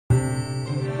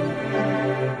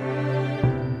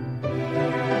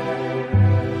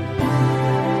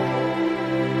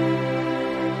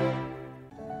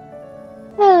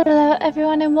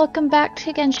everyone and welcome back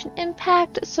to Genshin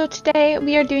Impact. So today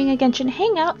we are doing a Genshin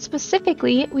Hangout.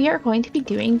 Specifically, we are going to be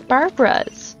doing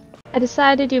Barbara's. I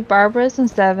decided to do Barbara's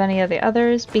instead of any of the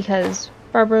others because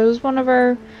Barbara was one of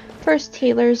our first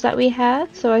tailors that we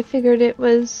had, so I figured it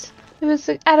was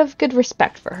out of good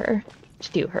respect for her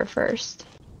to do her first.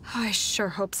 I sure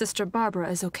hope Sister Barbara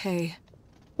is okay.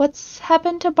 What's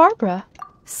happened to Barbara?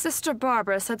 Sister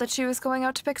Barbara said that she was going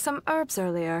out to pick some herbs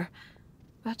earlier,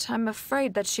 but I'm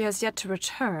afraid that she has yet to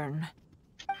return.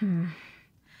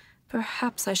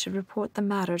 Perhaps I should report the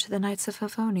matter to the Knights of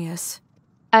Favonius.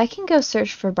 I can go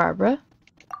search for Barbara.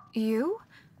 You?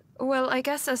 Well, I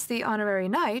guess as the honorary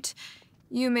knight,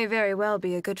 you may very well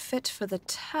be a good fit for the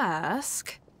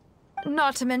task.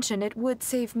 Not to mention, it would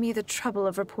save me the trouble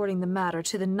of reporting the matter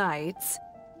to the Knights.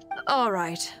 All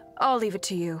right, I'll leave it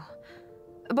to you.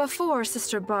 Before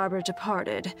Sister Barbara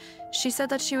departed, she said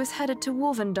that she was headed to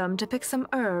Wolvendom to pick some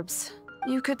herbs.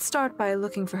 You could start by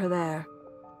looking for her there.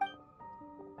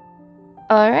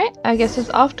 Alright, I guess it's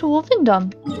off to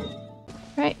Wolvendom.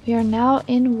 Right, we are now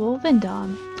in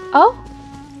Wolvendom. Oh!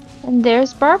 And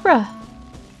there's Barbara.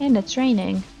 And it's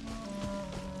raining.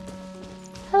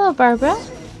 Hello, Barbara.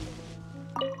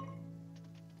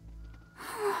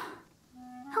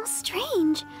 How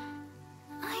strange.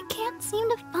 I can't seem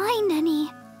to find any.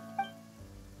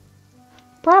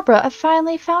 Barbara, I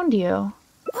finally found you.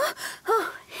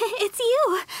 Oh, it's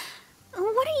you.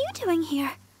 What are you doing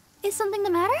here? Is something the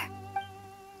matter?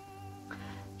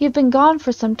 You've been gone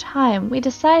for some time. We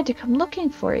decided to come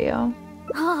looking for you.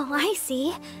 Oh, I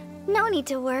see. No need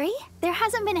to worry. There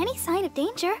hasn't been any sign of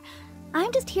danger.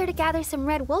 I'm just here to gather some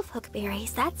red wolfhook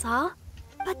berries, that's all.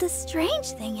 But the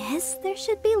strange thing is, there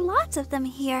should be lots of them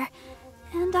here.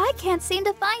 And I can't seem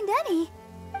to find any.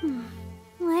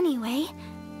 Well, anyway,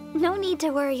 no need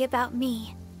to worry about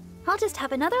me. I'll just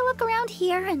have another look around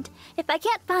here, and if I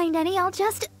can't find any, I'll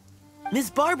just... Miss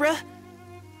Barbara?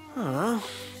 Huh?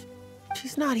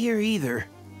 She's not here either.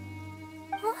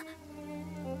 Huh?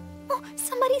 Oh,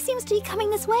 somebody seems to be coming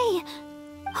this way.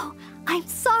 Oh, I'm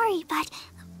sorry, but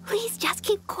please just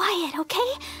keep quiet,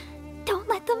 okay? Don't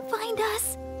let them find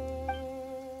us.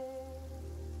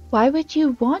 Why would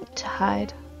you want to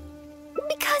hide?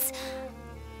 Because...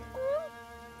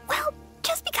 well,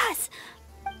 just because.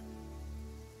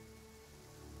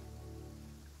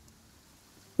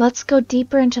 Let's go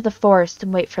deeper into the forest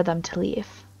and wait for them to leave.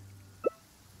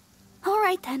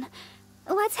 Alright then.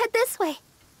 Let's head this way.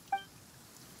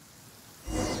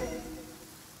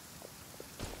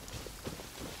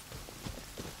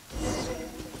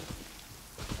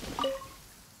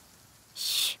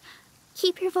 Shh.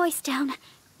 Keep your voice down.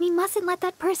 We mustn't let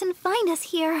that person find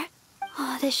us here.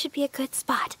 Oh, this should be a good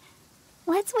spot.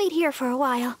 Let's wait here for a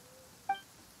while.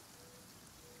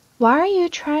 Why are you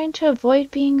trying to avoid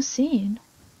being seen?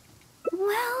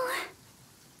 Well,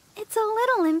 it's a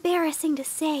little embarrassing to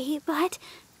say, but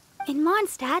in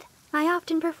Mondstadt, I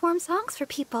often perform songs for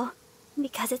people.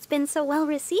 Because it's been so well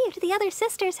received, the other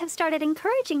sisters have started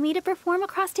encouraging me to perform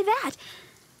across Tivat.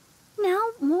 Now,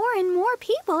 more and more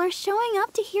people are showing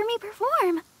up to hear me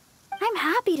perform. I'm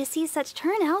happy to see such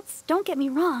turnouts, don't get me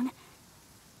wrong.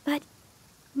 But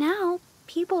now,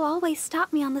 people always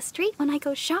stop me on the street when I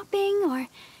go shopping or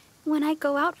when I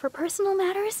go out for personal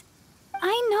matters.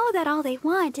 I know that all they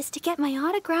want is to get my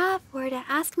autograph or to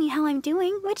ask me how I'm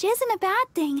doing, which isn't a bad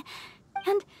thing.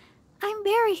 And I'm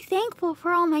very thankful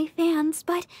for all my fans,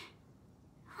 but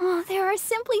there are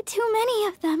simply too many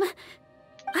of them.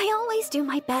 I always do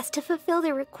my best to fulfill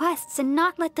their requests and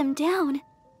not let them down.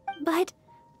 But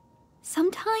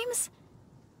sometimes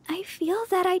I feel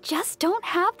that I just don't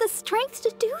have the strength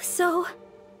to do so.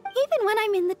 Even when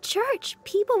I'm in the church,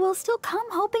 people will still come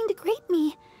hoping to greet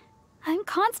me. I'm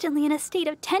constantly in a state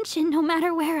of tension no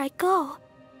matter where I go.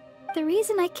 The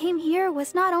reason I came here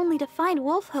was not only to find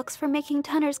wolf hooks for making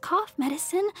Tunner's cough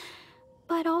medicine,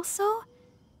 but also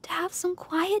to have some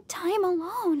quiet time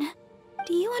alone.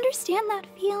 Do you understand that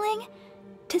feeling?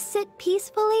 To sit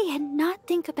peacefully and not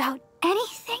think about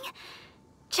anything?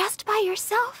 Just by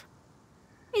yourself?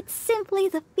 It's simply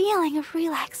the feeling of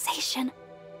relaxation.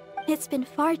 It's been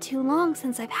far too long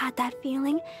since I've had that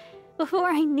feeling. Before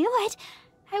I knew it,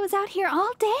 I was out here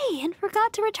all day and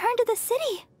forgot to return to the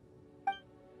city.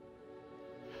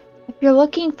 If you're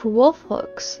looking for wolf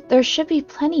hooks, there should be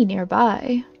plenty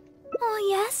nearby. Oh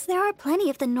yes, there are plenty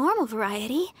of the normal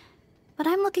variety. But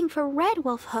I'm looking for red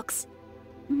wolf hooks.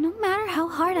 No matter how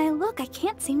hard I look, I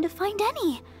can't seem to find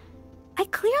any. I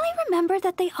clearly remember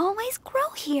that they always grow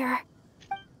here.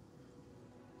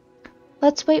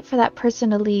 Let's wait for that person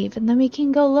to leave and then we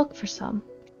can go look for some.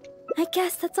 I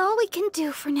guess that's all we can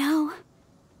do for now.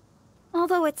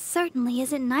 Although it certainly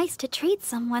isn't nice to treat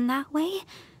someone that way.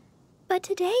 But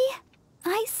today,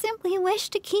 I simply wish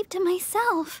to keep to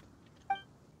myself.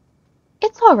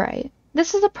 It's alright.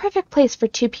 This is a perfect place for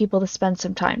two people to spend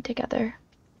some time together.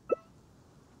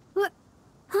 What?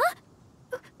 Huh?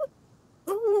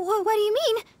 What do you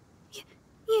mean?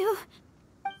 You...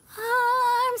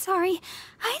 I'm sorry.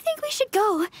 I think we should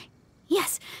go.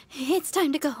 Yes, it's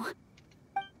time to go.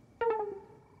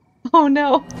 Oh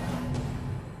no.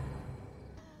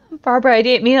 Barbara, I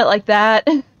didn't mean it like that.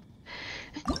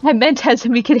 I meant as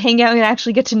we could hang out and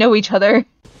actually get to know each other.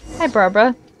 Hi,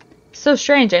 Barbara. So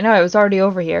strange, I know I was already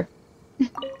over here.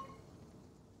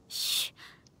 Shh.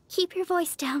 Keep your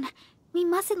voice down. We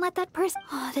mustn't let that person...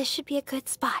 Oh, this should be a good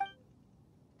spot.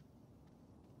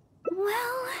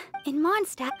 Well, in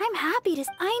Mondstadt, I'm happy to...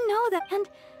 I know that, and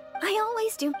I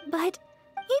always do, but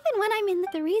even when I'm in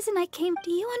the reason I came...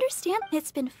 Do you understand?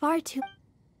 It's been far too...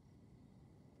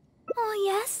 Oh,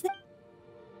 yes.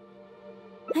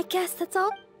 I guess that's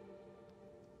all.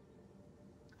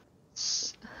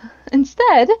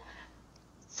 Instead,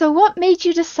 so what made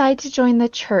you decide to join the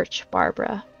church,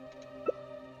 Barbara?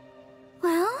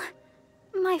 Well,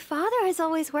 my father has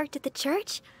always worked at the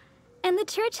church, and the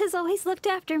church has always looked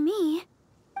after me.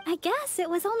 I guess it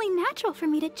was only natural for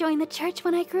me to join the church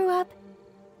when I grew up.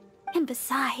 And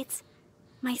besides,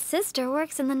 my sister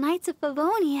works in the Knights of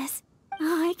Favonius.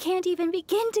 Oh, I can't even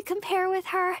begin to compare with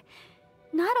her.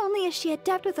 Not only is she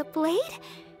adept with a blade,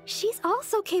 she's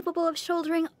also capable of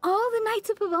shouldering all the Knights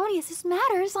of Favonius'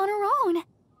 matters on her own.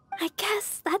 I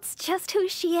guess that's just who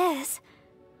she is.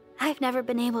 I've never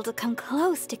been able to come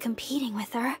close to competing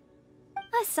with her.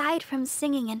 Aside from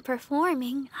singing and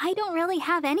performing, I don't really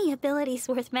have any abilities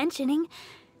worth mentioning.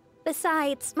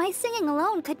 Besides, my singing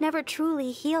alone could never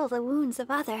truly heal the wounds of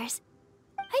others.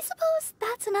 I suppose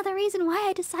that's another reason why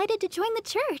I decided to join the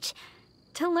church,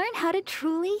 to learn how to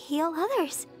truly heal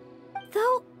others.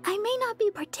 Though I may not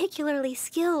be particularly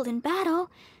skilled in battle,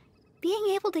 being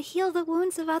able to heal the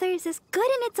wounds of others is good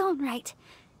in its own right.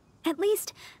 At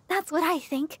least, that's what I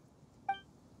think.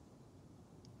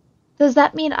 Does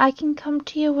that mean I can come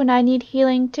to you when I need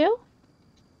healing too?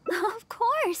 Of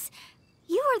course!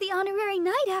 You are the honorary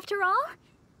knight after all.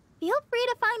 Feel free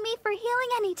to find me for healing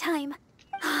anytime.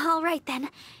 Alright then,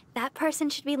 that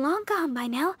person should be long gone by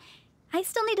now. I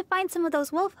still need to find some of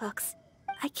those wolf hooks.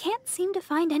 I can't seem to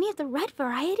find any of the red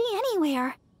variety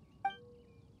anywhere.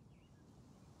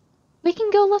 We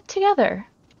can go look together.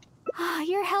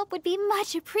 Your help would be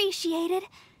much appreciated.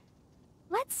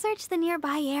 Let's search the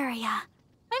nearby area.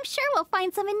 I'm sure we'll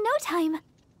find some in no time.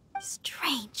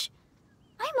 Strange.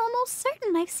 I'm almost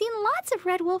certain I've seen lots of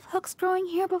red wolf hooks growing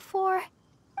here before.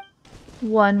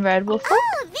 One red wolf hook?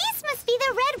 Oh, these must be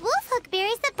the red wolf hook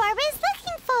berries that Barbara is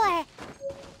looking for.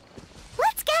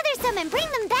 Let's gather some and bring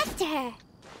them back to her.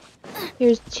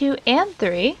 Here's 2 and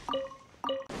 3.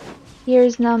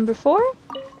 Here's number 4.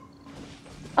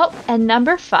 Oh, and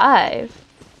number 5.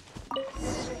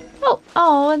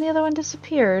 Oh, and the other one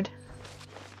disappeared.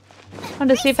 I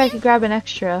wanted to see if I could grab an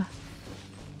extra.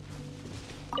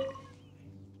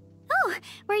 Oh,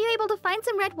 were you able to find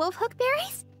some red wolf hook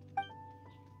berries?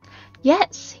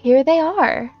 Yes, here they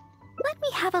are. Let me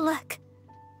have a look.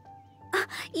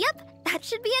 Yep, that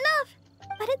should be enough.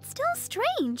 But it's still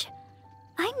strange.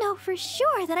 I know for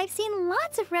sure that I've seen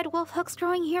lots of red wolf hooks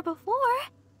growing here before.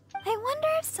 I wonder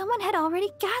if someone had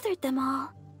already gathered them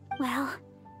all. Well,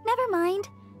 never mind.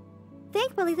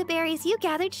 Thankfully, the berries you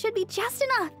gathered should be just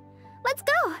enough. Let's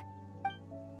go!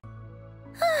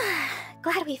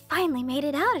 Glad we finally made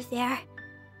it out of there.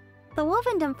 The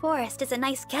Wolvendom Forest is a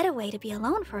nice getaway to be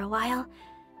alone for a while,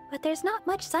 but there's not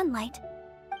much sunlight.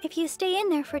 If you stay in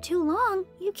there for too long,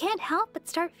 you can't help but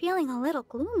start feeling a little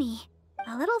gloomy.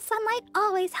 A little sunlight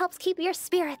always helps keep your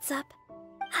spirits up.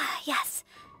 Yes.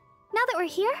 Now that we're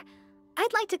here,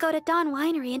 I'd like to go to Dawn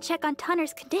Winery and check on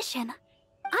Tunner's condition.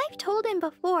 I've told him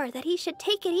before that he should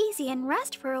take it easy and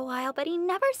rest for a while, but he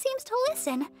never seems to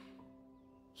listen.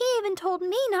 He even told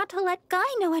me not to let Guy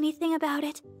know anything about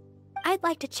it. I'd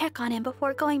like to check on him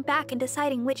before going back and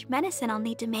deciding which medicine I'll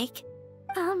need to make.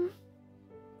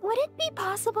 Would it be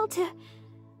possible to,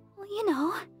 well, you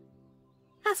know,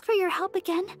 ask for your help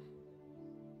again?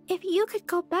 If you could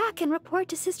go back and report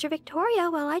to Sister Victoria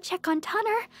while I check on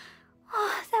Tunner,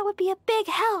 oh, that would be a big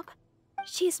help.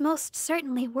 She's most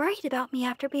certainly worried about me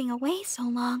after being away so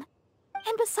long.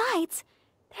 And besides,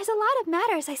 there's a lot of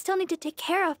matters I still need to take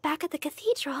care of back at the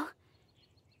cathedral.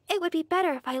 It would be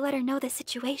better if I let her know the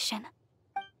situation.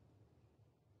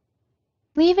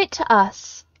 Leave it to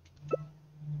us.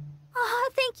 Oh,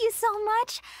 thank you so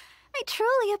much. I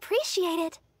truly appreciate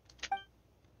it.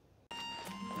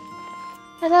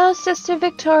 Hello, Sister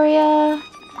Victoria.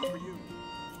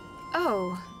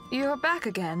 Oh, you're back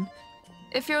again.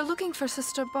 If you're looking for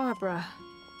Sister Barbara,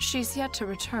 she's yet to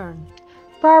return.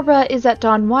 Barbara is at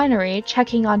Dawn Winery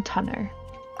checking on Tunner.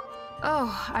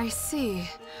 Oh, I see.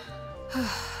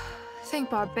 Thank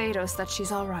Barbados that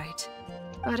she's all right.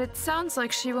 But it sounds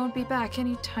like she won't be back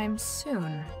anytime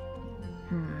soon.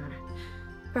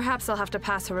 Perhaps I'll have to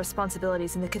pass her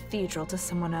responsibilities in the cathedral to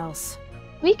someone else.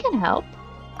 We can help.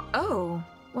 Oh,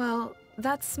 well,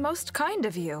 that's most kind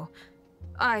of you.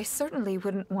 I certainly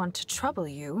wouldn't want to trouble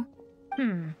you.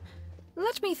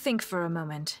 Let me think for a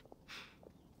moment.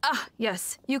 Ah,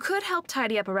 yes, you could help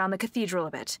tidy up around the cathedral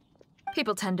a bit.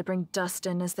 People tend to bring dust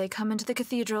in as they come into the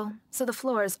cathedral, so the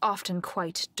floor is often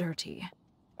quite dirty.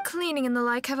 Cleaning and the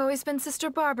like have always been Sister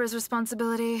Barbara's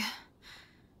responsibility.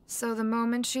 So the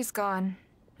moment she's gone,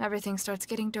 everything starts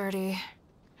getting dirty.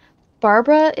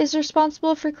 Barbara is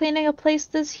responsible for cleaning a place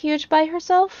this huge by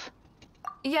herself?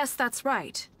 Yes, that's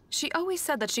right. She always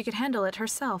said that she could handle it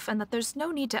herself and that there's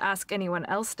no need to ask anyone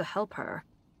else to help her.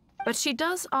 But she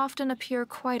does often appear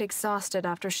quite exhausted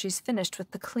after she's finished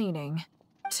with the cleaning.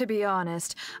 To be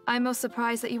honest, I'm most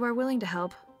surprised that you are willing to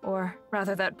help, or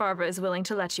rather that Barbara is willing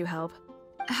to let you help.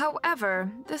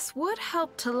 However, this would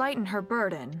help to lighten her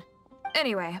burden.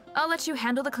 Anyway, I'll let you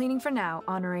handle the cleaning for now,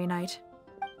 Honorary Knight.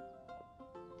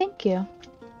 Thank you.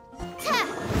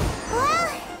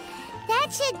 Well, that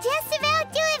should just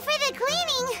about do it for the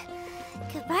cleaning.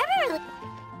 Could Barbara...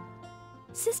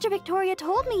 Sister Victoria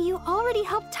told me you already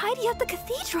helped tidy up the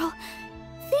cathedral.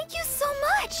 Thank you so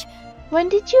much. When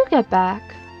did you get back?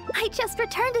 I just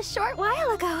returned a short while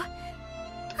ago.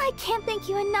 I can't thank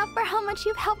you enough for how much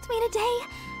you've helped me today,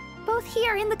 both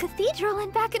here in the cathedral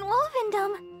and back in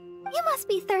Wolvendom. You must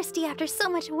be thirsty after so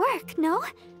much work, no?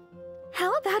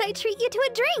 How about I treat you to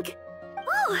a drink?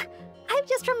 Oh, I've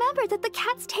just remembered that the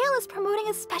Cat's Tail is promoting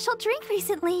a special drink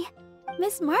recently.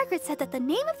 Miss Margaret said that the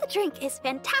name of the drink is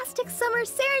Fantastic Summer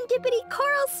Serendipity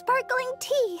Coral Sparkling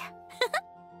Tea.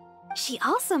 She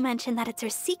also mentioned that it's her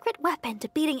secret weapon to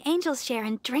beating Angel's share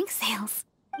in drink sales.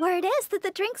 Word is that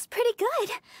the drink's pretty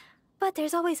good, but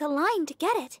there's always a line to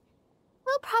get it.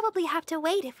 We'll probably have to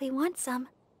wait if we want some.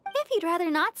 If you'd rather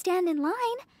not stand in line,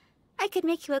 I could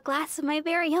make you a glass of my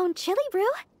very own chili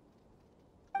brew.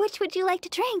 Which would you like to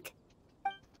drink?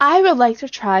 I would like to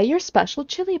try your special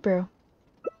chili brew.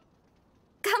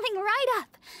 Coming right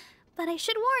up. But I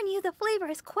should warn you, the flavor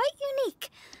is quite unique.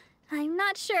 I'm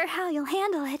not sure how you'll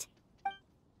handle it.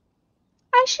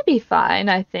 I should be fine,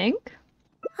 I think.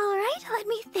 Alright, let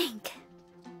me think.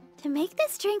 To make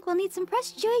this drink, we'll need some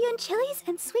fresh Jueyun chilies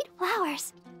and sweet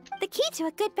flowers. The key to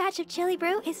a good batch of chili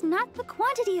brew is not the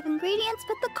quantity of ingredients,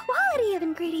 but the quality of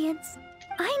ingredients.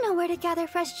 I know where to gather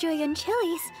fresh Jueyun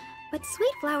chilies, but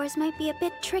sweet flowers might be a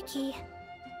bit tricky.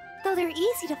 Though they're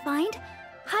easy to find,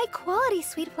 high-quality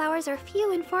sweet flowers are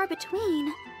few and far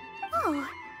between. Oh,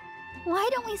 why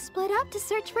don't we split up to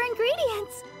search for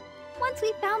ingredients? Once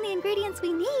we've found the ingredients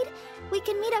we need, we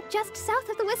can meet up just south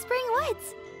of the Whispering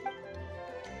Woods.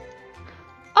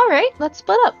 Alright, let's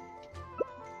split up.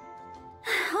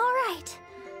 Alright.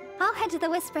 I'll head to the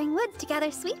Whispering Woods to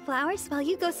gather sweet flowers while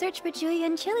you go search for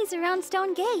Jueyun chilies around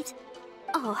Stone Gate.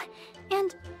 Oh,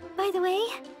 and by the way,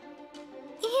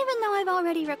 even though I've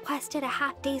already requested a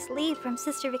half-day's leave from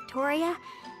Sister Victoria,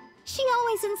 she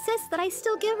always insists that I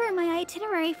still give her my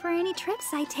itinerary for any trips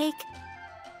I take.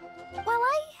 While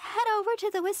I head over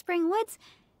to the Whispering Woods,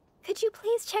 could you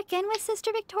please check in with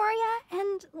Sister Victoria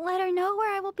and let her know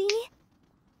where I will be?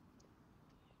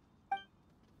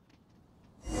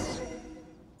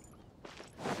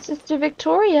 Sister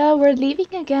Victoria, we're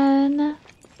leaving again.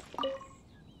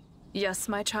 Yes,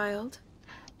 my child?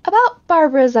 About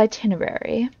Barbara's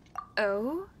itinerary.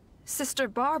 Oh? Sister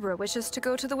Barbara wishes to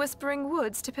go to the Whispering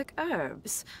Woods to pick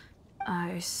herbs.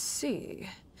 I see.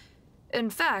 In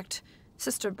fact,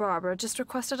 Sister Barbara just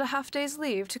requested a half-day's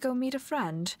leave to go meet a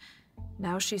friend.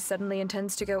 Now she suddenly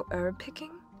intends to go herb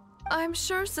picking? I'm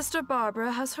sure Sister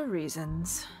Barbara has her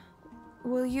reasons.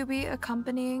 Will you be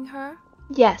accompanying her?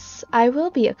 Yes, I will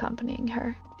be accompanying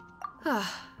her.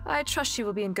 I trust she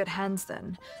will be in good hands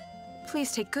then.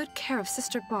 Please take good care of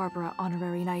Sister Barbara,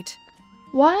 Honorary Knight.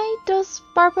 Why does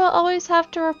Barbara always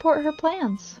have to report her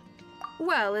plans?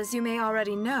 Well, as you may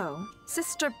already know,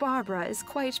 Sister Barbara is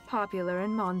quite popular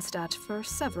in Mondstadt for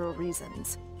several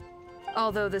reasons.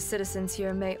 Although the citizens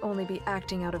here may only be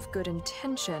acting out of good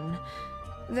intention,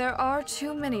 there are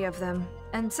too many of them,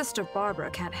 and Sister Barbara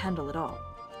can't handle it all.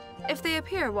 If they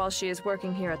appear while she is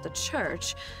working here at the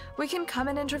church, we can come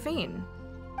and intervene.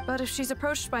 But if she's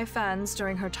approached by fans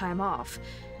during her time off,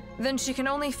 then she can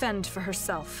only fend for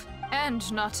herself.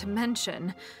 And not to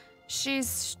mention,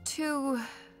 She's too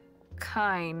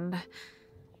kind.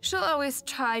 She'll always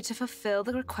try to fulfill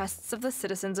the requests of the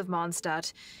citizens of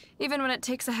Mondstadt, even when it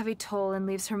takes a heavy toll and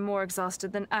leaves her more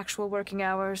exhausted than actual working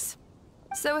hours.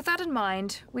 So with that in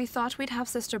mind, we thought we'd have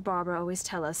Sister Barbara always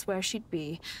tell us where she'd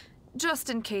be, just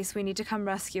in case we need to come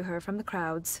rescue her from the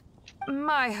crowds.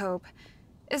 My hope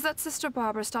is that Sister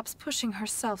Barbara stops pushing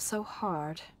herself so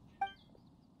hard.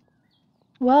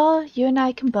 Well, you and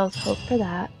I can both hope for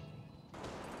that.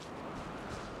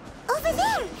 Over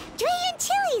there! Durian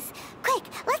chilies! Quick,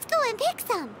 let's go and pick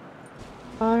some!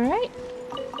 Alright.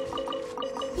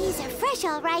 These are fresh,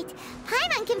 all right.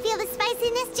 Paimon can feel the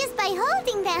spiciness just by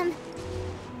holding them.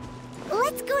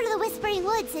 Let's go to the Whispering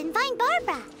Woods and find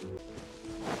Barbara.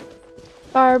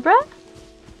 Barbara?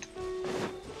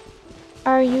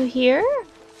 Are you here?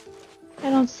 I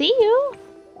don't see you.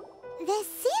 This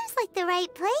seems like the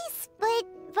right place, but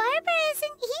Barbara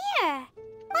isn't here.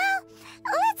 Well,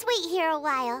 let's wait here a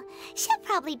while. She'll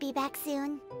probably be back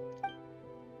soon.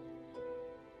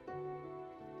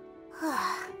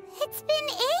 It's been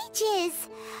ages.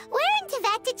 Where in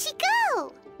Teyvat did she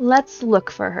go? Let's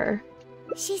look for her.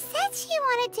 She said she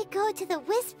wanted to go to the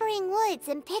Whispering Woods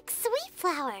and pick sweet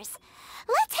flowers.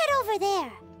 Let's head over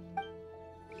there.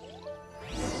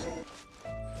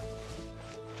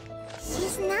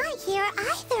 She's not here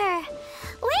either.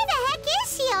 Where the heck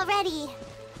is she already?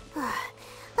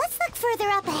 Let's look further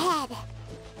up ahead.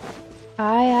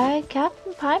 Aye, aye,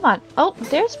 Captain Paimon. Oh,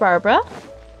 there's Barbara.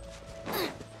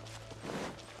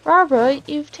 Barbara,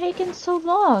 you've taken so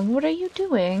long. What are you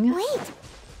doing? Wait,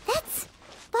 that's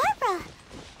Barbara.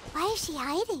 Why is she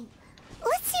hiding?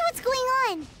 Let's see what's going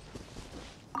on.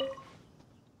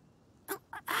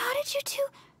 How did you two...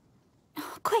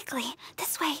 Quickly,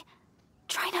 this way.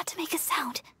 Try not to make a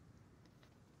sound.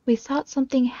 We thought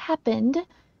something happened,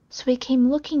 so we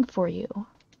came looking for you.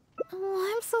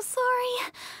 Oh, I'm so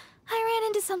sorry. I ran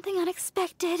into something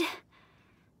unexpected.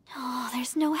 Oh,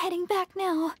 there's no heading back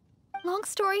now. Long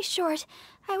story short,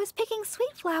 I was picking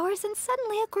sweet flowers and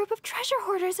suddenly a group of treasure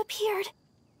hoarders appeared.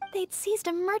 They'd seized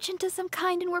a merchant of some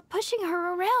kind and were pushing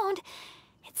her around.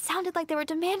 It sounded like they were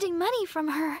demanding money from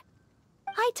her.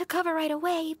 I took cover right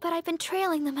away, but I've been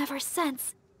trailing them ever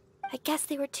since. I guess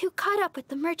they were too caught up with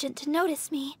the merchant to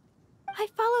notice me. I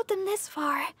followed them this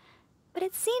far, but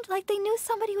it seemed like they knew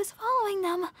somebody was following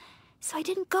them, so I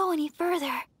didn't go any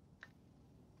further.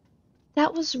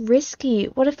 That was risky.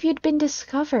 What if you'd been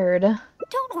discovered?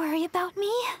 Don't worry about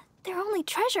me. They're only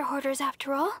treasure hoarders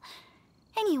after all.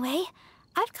 Anyway,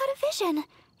 I've got a vision.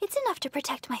 It's enough to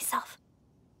protect myself.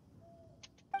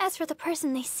 As for the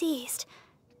person they seized,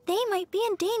 they might be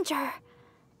in danger.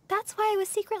 That's why I was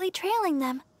secretly trailing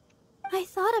them. I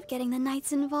thought of getting the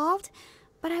knights involved,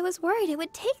 but I was worried it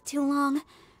would take too long.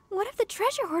 What if the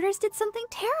treasure hoarders did something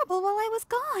terrible while I was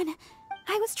gone?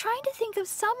 I was trying to think of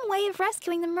some way of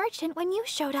rescuing the merchant when you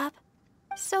showed up.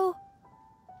 So,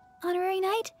 Honorary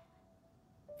Knight,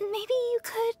 maybe you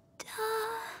could,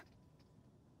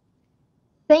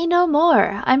 Say no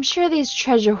more. I'm sure these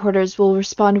treasure hoarders will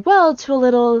respond well to a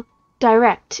little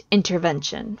direct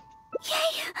intervention.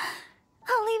 Yay!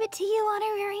 I'll leave it to you,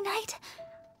 Honorary Knight.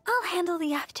 I'll handle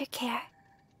the aftercare.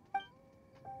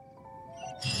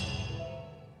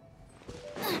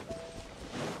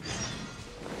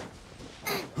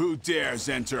 Who dares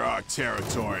enter our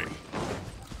territory?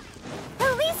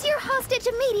 Release your hostage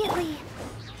immediately!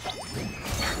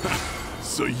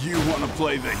 So you want to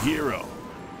play the hero?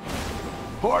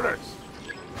 Hoarders,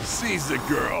 seize the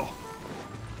girl.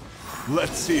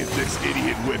 Let's see if this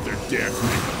idiot with her dares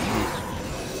make a move.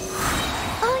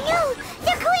 Oh no!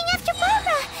 They're going after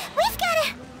Barbara! We've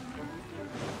gotta...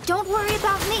 Don't worry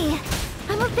about me.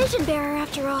 I'm a vision bearer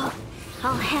after all.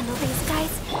 I'll handle these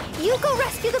guys. You go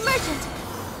rescue the merchant!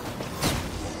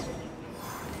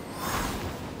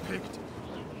 Picked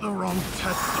the wrong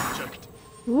test subject.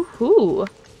 Woohoo!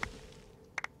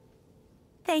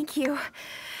 Thank you.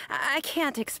 I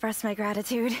can't express my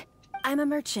gratitude. I'm a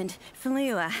merchant from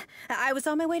Liyue. I was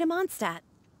on my way to Mondstadt.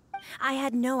 I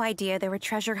had no idea there were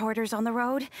treasure hoarders on the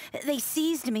road. They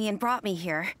seized me and brought me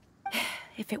here.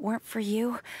 If it weren't for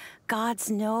you, gods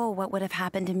know what would have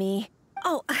happened to me.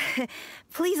 Oh,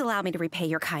 please allow me to repay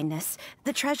your kindness.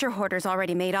 The treasure hoarders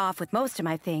already made off with most of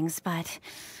my things, but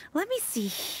let me see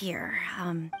here.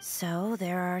 So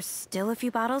there are still a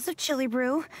few bottles of chili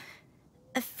brew,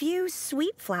 a few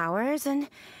sweet flowers, and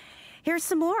here's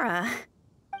some more.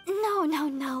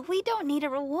 No. We don't need a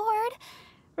reward.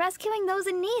 Rescuing those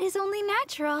in need is only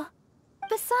natural.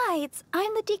 Besides,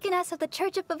 I'm the deaconess of the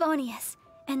Church of Favonius,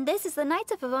 and this is the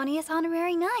Knights of Favonius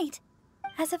Honorary Knight.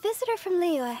 As a visitor from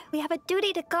Liyue, we have a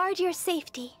duty to guard your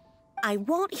safety. I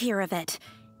won't hear of it.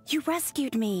 You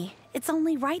rescued me. It's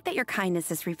only right that your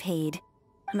kindness is repaid.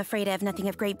 I'm afraid I have nothing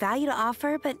of great value to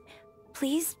offer, but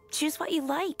please choose what you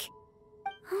like.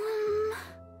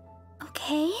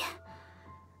 Okay.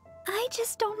 I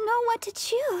just don't know what to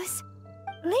choose.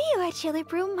 Liyue chili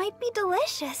brew might be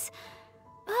delicious,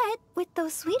 but with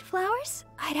those sweet flowers,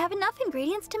 I'd have enough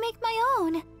ingredients to make my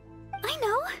own. I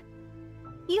know.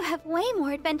 You have way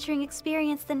more adventuring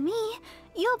experience than me.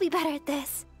 You'll be better at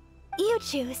this. You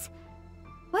choose.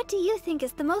 What do you think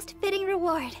is the most fitting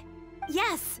reward?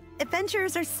 Yes,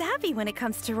 adventurers are savvy when it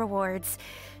comes to rewards.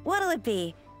 What'll it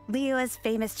be? Liyue's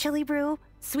famous chili brew,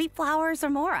 sweet flowers, or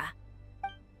Mora?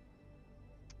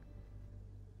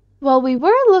 Well, we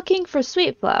were looking for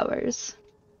sweet flowers.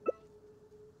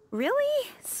 Really?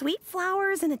 Sweet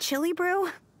flowers in a chili brew?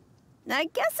 I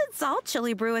guess it's all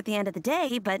chili brew at the end of the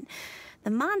day, but the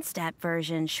Mondstadt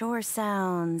version sure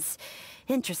sounds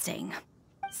interesting.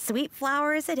 Sweet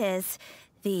flowers it is.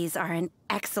 These are an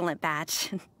excellent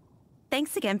batch.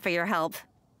 Thanks again for your help.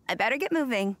 I better get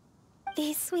moving.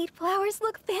 These sweet flowers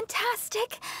look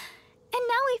fantastic. And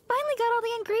now we finally got all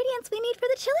the ingredients we need for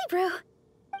the chili brew.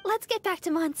 Let's get back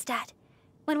to Mondstadt.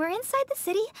 When we're inside the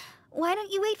city, why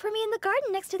don't you wait for me in the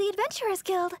garden next to the Adventurers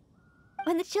Guild?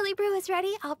 When the chili brew is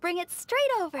ready, I'll bring it straight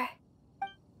over.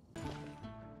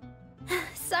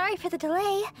 Sorry for the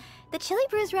delay. The chili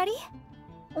brew's ready.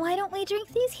 Why don't we drink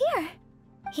these here?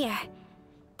 Here.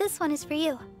 This one is for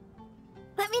you.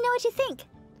 Let me know what you think.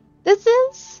 This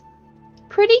is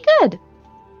pretty good.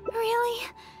 Really?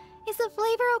 Is the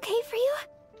flavor okay for you?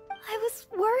 I was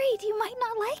worried you might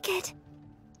not like it.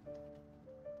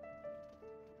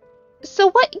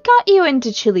 So what got you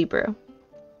into chili brew?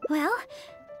 Well,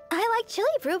 I like chili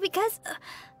brew because...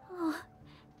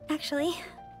 actually,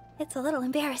 it's a little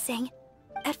embarrassing.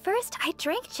 At first, I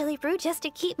drank chili brew just to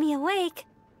keep me awake.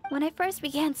 When I first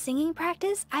began singing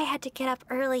practice, I had to get up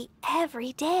early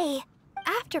every day.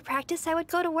 After practice, I would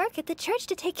go to work at the church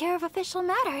to take care of official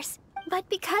matters. But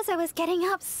because I was getting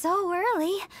up so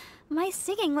early, my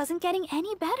singing wasn't getting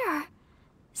any better.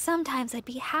 Sometimes I'd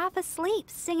be half asleep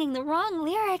singing the wrong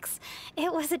lyrics.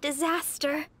 It was a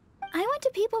disaster. I went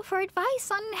to people for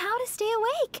advice on how to stay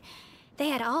awake. They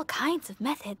had all kinds of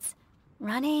methods.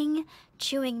 Running,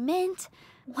 chewing mint.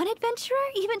 One adventurer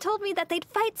even told me that they'd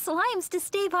fight slimes to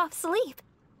stave off sleep.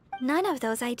 None of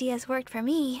those ideas worked for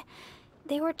me.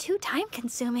 They were too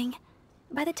time-consuming.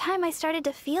 By the time I started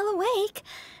to feel awake,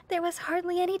 there was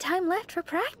hardly any time left for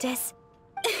practice.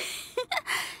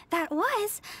 That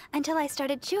was until I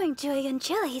started chewing julienne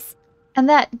chilies. And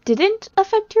that didn't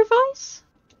affect your voice?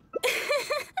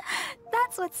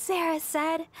 That's what Sarah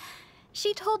said.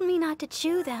 She told me not to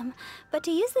chew them, but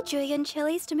to use the julienne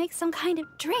chilies to make some kind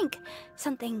of drink,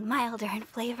 something milder in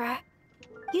flavor.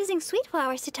 Using sweet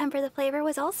flowers to temper the flavor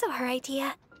was also her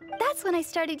idea. That's when I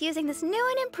started using this new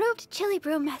and improved chili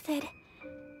brew method.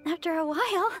 After a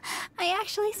while, I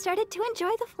actually started to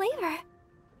enjoy the flavor.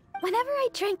 Whenever I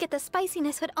drank it, the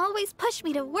spiciness would always push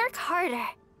me to work harder.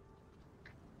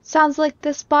 Sounds like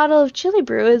this bottle of chili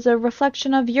brew is a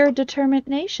reflection of your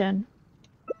determination.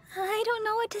 I don't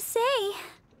know what to say.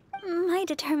 My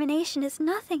determination is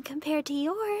nothing compared to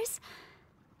yours.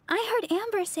 I heard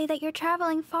Amber say that you're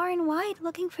traveling far and wide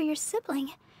looking for your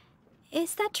sibling.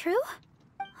 Is that true?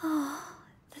 Oh,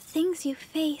 the things you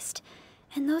faced,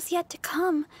 and those yet to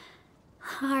come,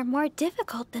 are more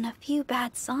difficult than a few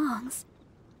bad songs.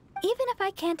 Even if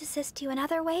I can't assist you in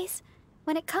other ways,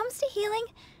 when it comes to healing,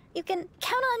 you can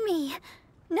count on me.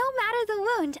 No matter the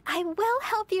wound, I will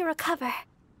help you recover.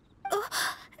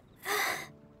 Oh,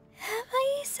 have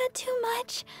I said too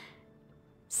much?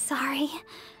 Sorry,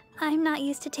 I'm not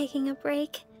used to taking a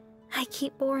break. I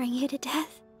keep boring you to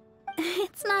death.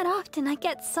 It's not often I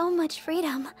get so much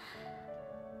freedom.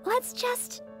 Let's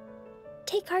just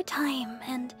take our time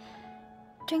and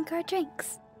drink our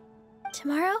drinks.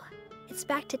 Tomorrow, it's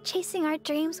back to chasing our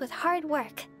dreams with hard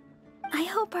work. I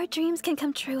hope our dreams can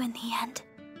come true in the end.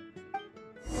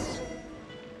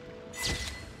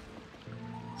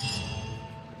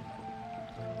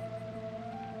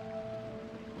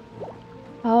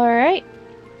 Alright.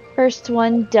 First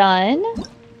one done.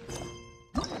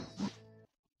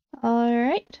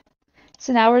 Alright.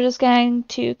 So now we're just going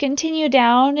to continue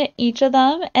down each of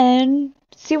them and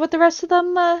see what the rest of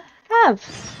them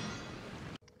have.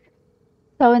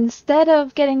 So instead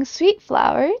of getting sweet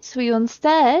flowers,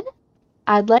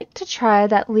 I'd like to try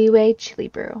that Liyue chili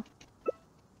brew.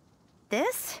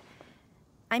 This?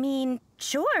 I mean,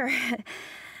 sure.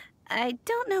 I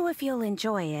don't know if you'll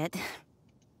enjoy it.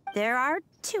 There are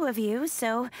 2 of you,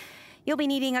 so you'll be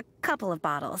needing a couple of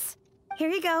bottles. Here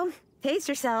you go. Pace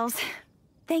yourselves.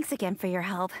 Thanks again for your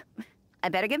help. I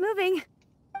better get moving.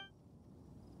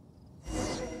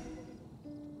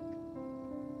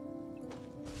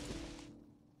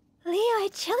 Liyue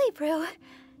chili brew.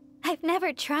 I've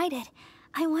never tried it.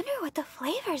 I wonder what the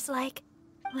flavor's like.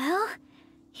 Well,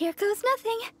 here goes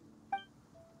nothing.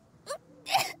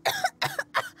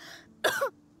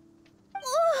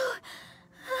 Ooh,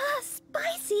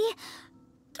 spicy.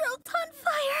 Throat's on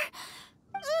fire.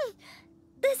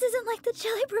 This isn't like the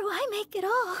chili brew I make at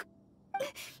all.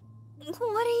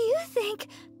 What do you think?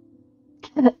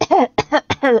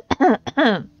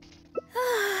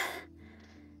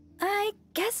 I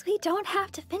guess we don't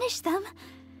have to finish them.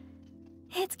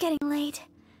 It's getting late,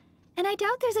 and I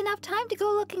doubt there's enough time to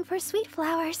go looking for sweet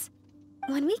flowers.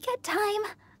 When we get time,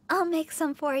 I'll make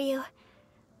some for you.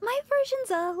 My version's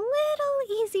a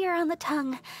little easier on the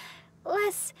tongue,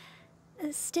 less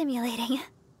stimulating.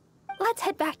 Let's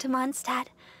head back to Mondstadt.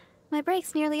 My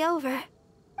break's nearly over.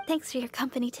 Thanks for your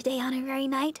company today, Honorary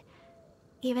Knight.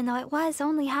 Even though it was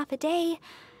only half a day,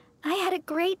 I had a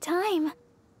great time.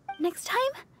 Next time,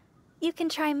 you can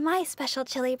try my special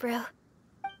chili brew.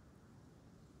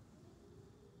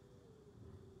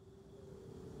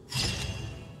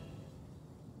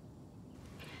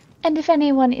 And if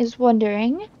anyone is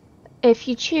wondering, if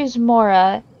you choose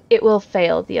Mora, it will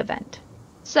fail the event.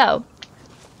 So,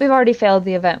 we've already failed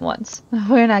the event once.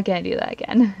 We're not going to do that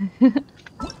again.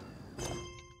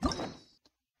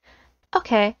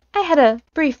 Okay, I had a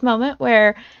brief moment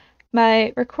where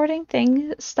my recording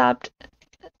thing stopped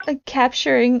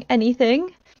capturing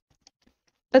anything,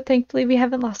 but thankfully we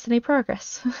haven't lost any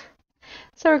progress.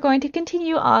 So we're going to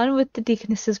continue on with the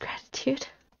Deaconess's gratitude.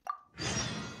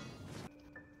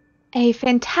 A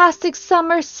fantastic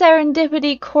summer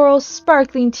serendipity coral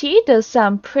sparkling tea does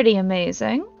sound pretty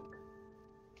amazing.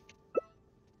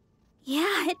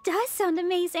 Yeah, it does sound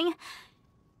amazing.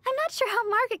 I'm not sure how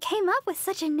Margaret came up with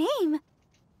such a name,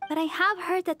 but I have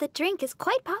heard that the drink is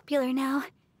quite popular now.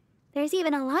 There's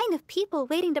even a line of people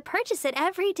waiting to purchase it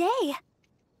every day.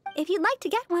 If you'd like to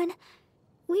get one,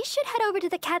 we should head over to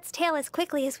the Cat's Tail as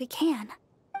quickly as we can.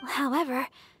 However,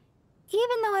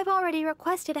 even though I've already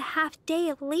requested a half-day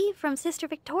of leave from Sister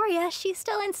Victoria, she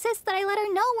still insists that I let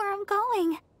her know where I'm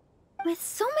going. With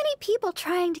so many people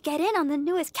trying to get in on the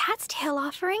newest Cat's Tail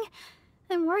offering,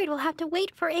 I'm worried we'll have to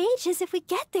wait for ages if we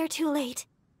get there too late.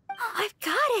 Oh, I've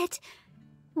got it!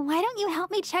 Why don't you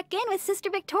help me check in with Sister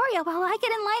Victoria while I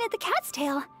get in line at the Cat's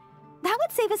Tail? That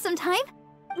would save us some time.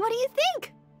 What do you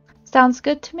think? Sounds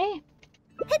good to me.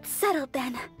 It's settled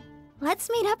then. Let's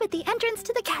meet up at the entrance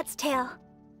to the Cat's Tail.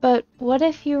 But what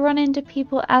if you run into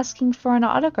people asking for an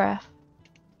autograph?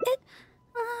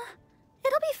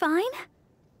 It'll be fine.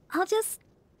 I'll just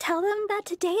tell them that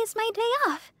today is my day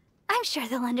off. I'm sure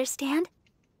they'll understand.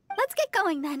 Let's get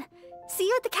going then. See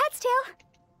you at the Cat's Tail.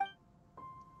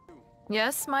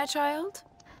 Yes, my child?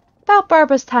 About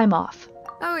Barbara's time off.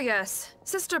 Oh yes,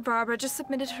 Sister Barbara just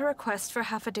submitted her request for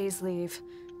half a day's leave.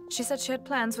 She said she had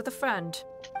plans with a friend.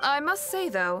 I must say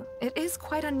though, it is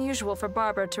quite unusual for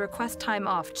Barbara to request time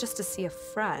off just to see a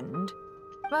friend.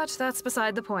 But that's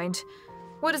beside the point.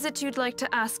 What is it you'd like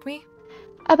to ask me?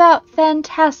 About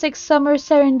fantastic summer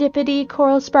serendipity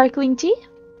coral sparkling tea?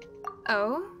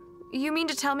 Oh? You mean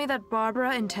to tell me that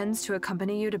Barbara intends to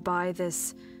accompany you to buy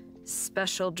this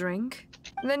special drink?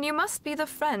 Then you must be the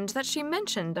friend that she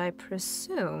mentioned, I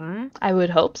presume. I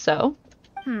would hope so.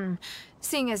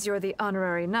 Seeing as you're the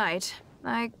honorary knight,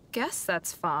 I guess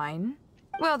that's fine.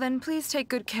 Well then, please take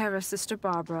good care of Sister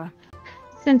Barbara.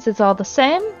 Since it's all the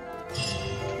same,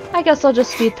 I guess I'll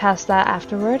just speed past that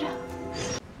afterward.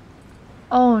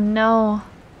 Oh no.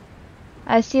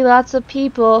 I see lots of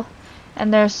people,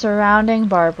 and they're surrounding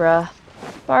Barbara.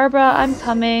 Barbara, I'm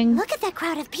coming. Look at that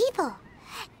crowd of people.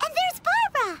 And there's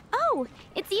Barbara! Oh,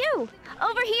 it's you!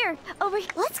 Over here! Over here!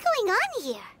 What's going on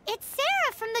here? It's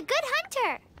Sarah from the Good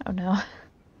Hunter! Oh no.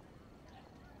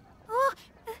 Oh,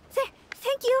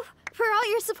 thank you for all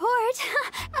your support.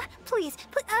 Please,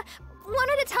 one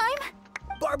at a time.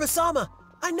 Barbara-sama,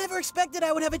 I never expected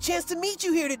I would have a chance to meet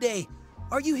you here today.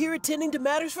 Are you here attending to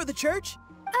matters for the church?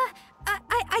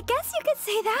 I guess you could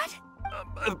say that.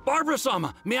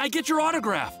 Barbara-sama, may I get your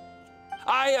autograph?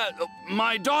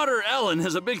 My daughter Ellen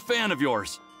is a big fan of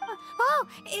yours. Oh,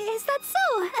 is that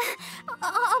so?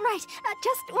 All right,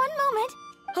 just one moment.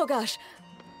 Oh gosh,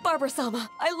 Barbara-sama,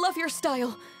 I love your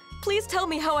style. Please tell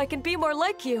me how I can be more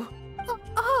like you.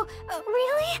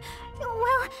 Really?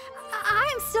 Well,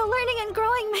 I'm still learning and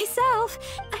growing myself.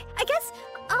 I guess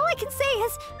all I can say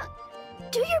is,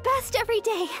 do your best every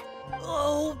day.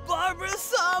 Oh,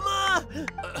 Barbara-sama!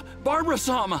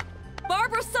 Barbara-sama!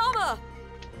 Barbara-sama!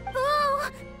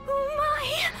 Oh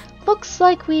my! Looks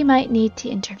like we might need to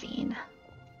intervene.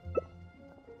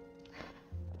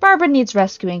 Barbara needs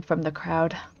rescuing from the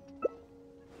crowd.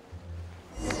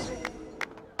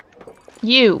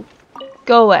 You.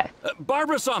 Go away.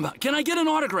 Barbara-sama, can I get an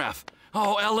autograph?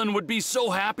 Oh, Ellen would be so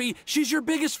happy. She's your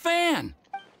biggest fan.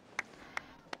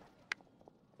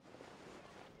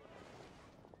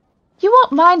 You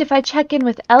won't mind if I check in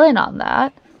with Ellen on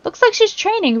that. Looks like she's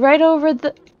training right over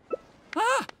the...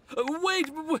 Ah! Wait,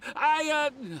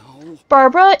 no.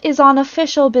 Barbara is on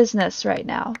official business right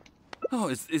now. Oh,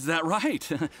 is that right?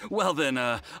 Well then,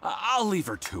 I'll leave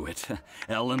her to it.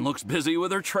 Ellen looks busy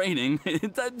with her training.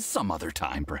 Some other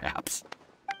time, perhaps.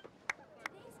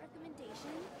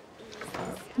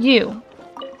 You.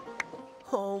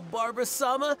 Oh,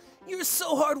 Barbara-sama, you're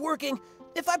so hardworking.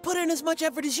 If I put in as much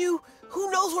effort as you,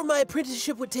 who knows where my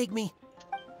apprenticeship would take me?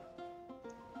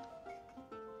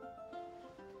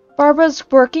 Barbara's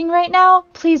working right now.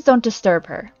 Please don't disturb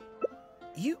her.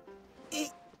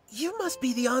 You must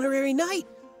be the honorary knight.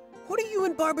 What are you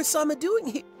and Barbara-sama doing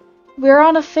here? We're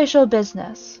on official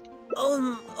business.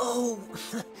 Oh,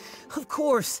 of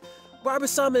course.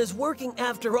 Barbara-sama is working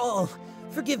after all.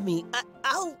 Forgive me.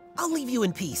 I'll leave you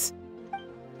in peace.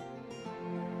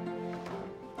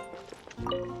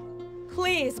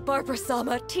 Please,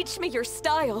 Barbara-sama, teach me your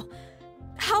style.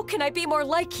 How can I be more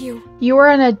like you? You are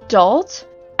an adult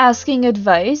asking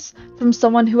advice from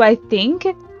someone who I think,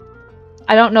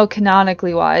 I don't know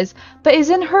canonically wise, but is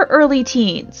in her early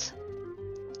teens.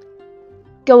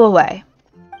 Go away.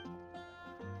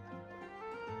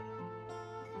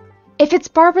 If it's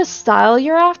Barbara's style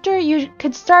you're after, you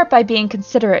could start by being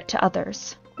considerate to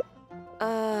others.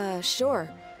 Sure.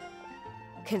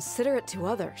 Considerate to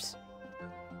others.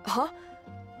 Huh?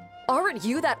 Aren't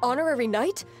you that honorary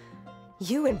knight?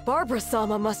 You and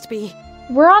Barbara-sama must be...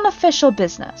 We're on official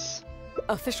business.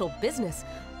 Official business?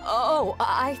 Oh,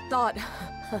 I thought...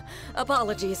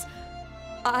 Apologies.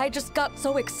 I just got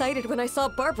so excited when I saw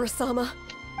Barbara-sama.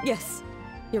 Yes,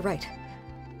 you're right.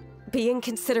 Being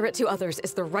considerate to others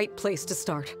is the right place to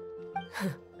start.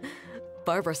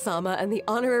 Barbara-sama and the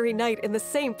honorary knight in the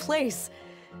same place.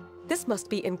 This must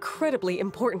be incredibly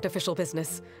important official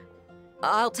business.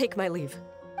 I'll take my leave.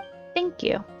 Thank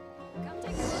you.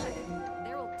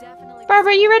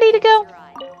 Barbara, you ready to go?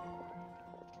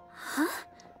 Huh?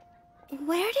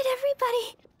 Where did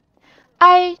everybody...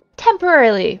 I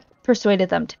temporarily persuaded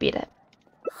them to beat it.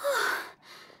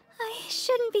 I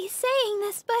shouldn't be saying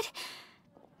this, but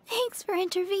thanks for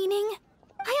intervening.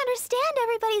 I understand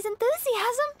everybody's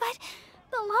enthusiasm, but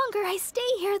the longer I stay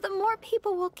here, the more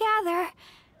people will gather.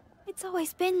 It's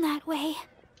always been that way.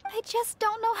 I just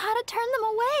don't know how to turn them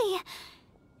away.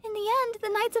 In the end, the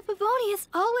Knights of Favonius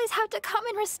always have to come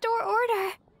and restore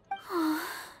order.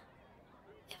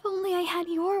 If only I had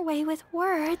your way with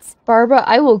words. Barbara,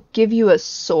 I will give you a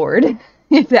sword,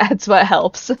 if that's what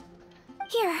helps.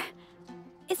 Here.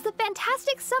 It's the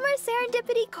fantastic Summer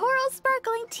Serendipity Coral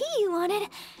Sparkling Tea you wanted.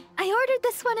 I ordered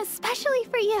this one especially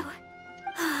for you.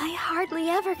 I hardly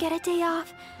ever get a day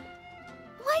off.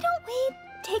 Why don't we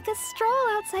take a stroll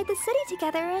outside the city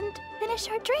together and finish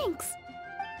our drinks?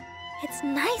 It's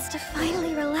nice to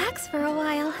finally relax for a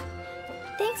while.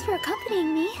 Thanks for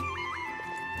accompanying me.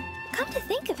 Come to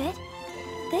think of it,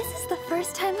 this is the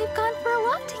first time we've gone for a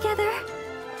walk together.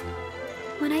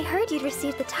 When I heard you'd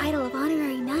received the title of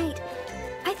Honorary Knight,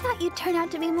 I thought you'd turn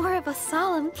out to be more of a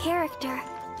solemn character.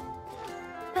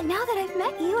 But now that I've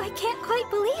met you, I can't quite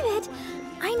believe it.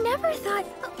 I never thought...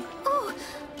 Oh,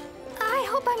 I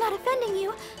hope I'm not offending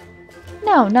you.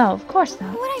 No, of course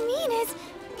not. What I mean is,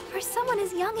 for someone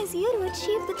as young as you to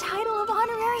achieve the title of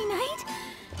Honorary Knight,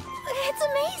 it's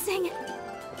amazing.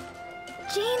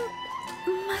 Jean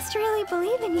must really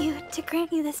believe in you to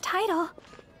grant you this title.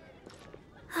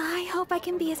 I hope I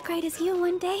can be as great as you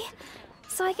one day,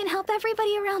 so I can help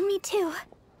everybody around me too.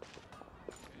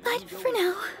 But for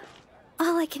now,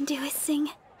 all I can do is sing.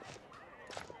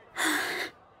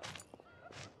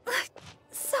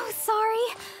 So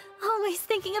sorry. Always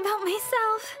thinking about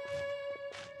myself.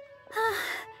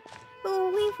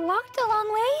 We've walked a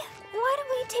long way. Why don't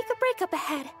we take a break up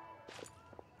ahead?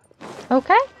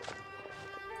 Okay.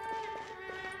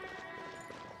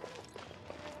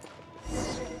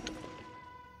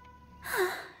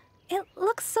 It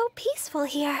looks so peaceful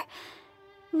here.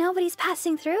 Nobody's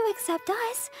passing through except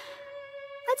us.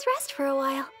 Let's rest for a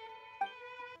while.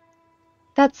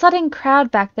 That sudden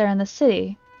crowd back there in the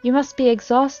city. You must be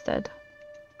exhausted.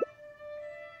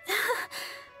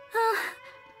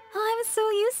 I'm so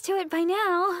used to it by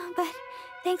now, but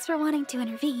thanks for wanting to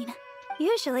intervene.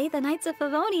 Usually, the Knights of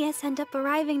Favonius end up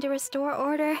arriving to restore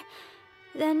order.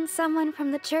 Then someone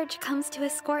from the church comes to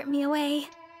escort me away.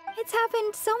 It's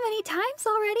happened so many times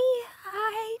already,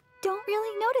 I don't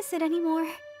really notice it anymore.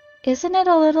 Isn't it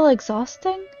a little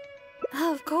exhausting?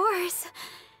 Of course.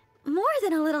 more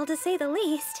than a little to say the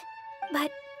least.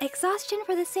 But exhaustion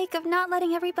for the sake of not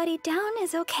letting everybody down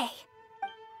is okay.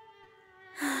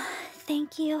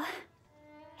 Thank you.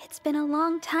 It's been a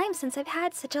long time since I've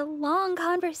had such a long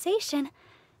conversation,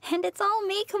 and it's all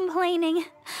me complaining.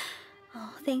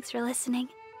 Oh, thanks for listening.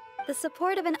 The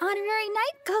support of an honorary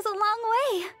knight goes a long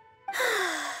way.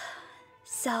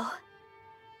 So,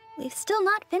 we've still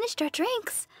not finished our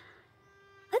drinks.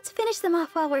 Let's finish them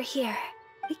off while we're here.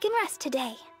 We can rest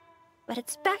today, but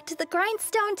it's back to the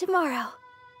grindstone tomorrow.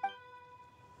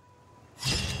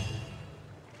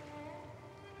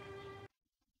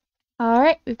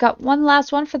 Alright, we've got one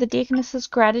last one for the Deaconess's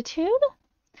gratitude.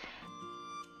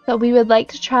 So we would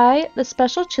like to try the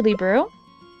special chili brew.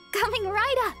 Coming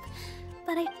right up.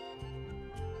 But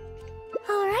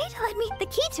Alright, let me... The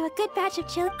key to a good batch of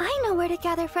chili... I know where to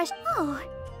gather fresh... Oh.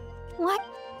 What?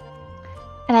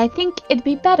 And I think it'd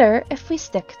be better if we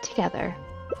stick together.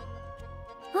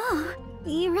 Oh,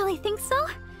 you really think so?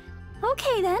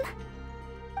 Okay then.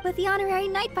 With the honorary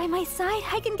knight by my side,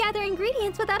 I can gather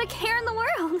ingredients without a care in the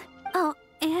world. Oh,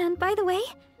 and by the way,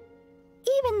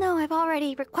 even though I've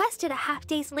already requested a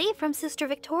half-day's leave from Sister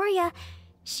Victoria,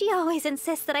 she always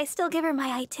insists that I still give her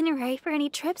my itinerary for any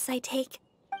trips I take.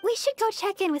 We should go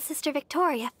check in with Sister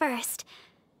Victoria first.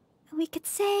 We could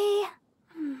say...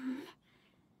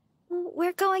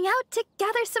 we're going out to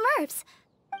gather some herbs.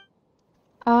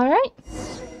 Alright.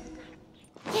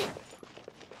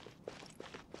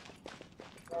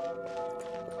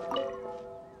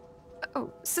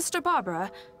 Oh, Sister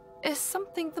Barbara, is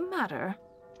something the matter?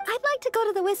 I'd like to go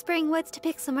to the Whispering Woods to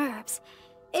pick some herbs.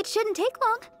 It shouldn't take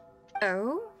long.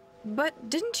 Oh? But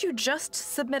didn't you just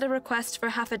submit a request for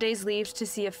half a day's leave to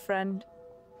see a friend?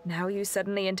 Now you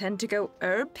suddenly intend to go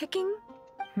herb picking?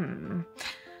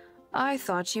 I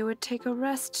thought you would take a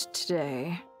rest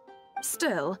today.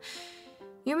 Still,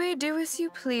 you may do as you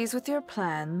please with your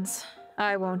plans.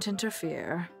 I won't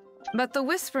interfere. But the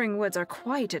Whispering Woods are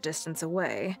quite a distance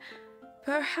away.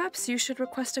 Perhaps you should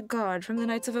request a guard from the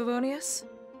Knights of Avonius?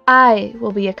 I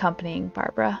will be accompanying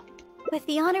Barbara. With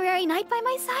the honorary knight by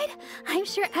my side, I'm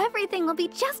sure everything will be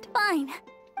just fine.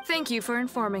 Thank you for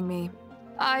informing me.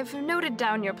 I've noted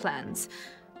down your plans.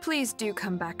 Please do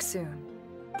come back soon.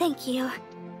 Thank you.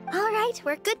 All right,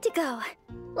 we're good to go.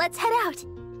 Let's head out.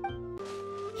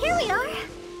 Here we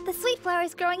are. The sweet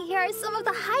flowers growing here are some of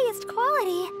the highest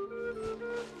quality.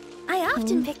 I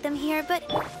often pick them here, but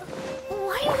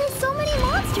why are there so many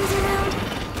monsters around?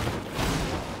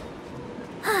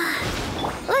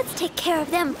 Let's take care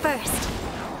of them first.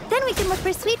 Then we can look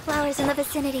for sweet flowers in the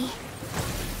vicinity.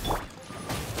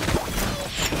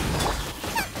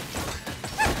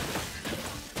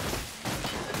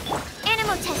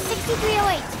 Animal test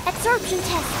 6308. Absorption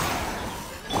test.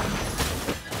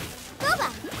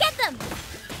 Boba, get them!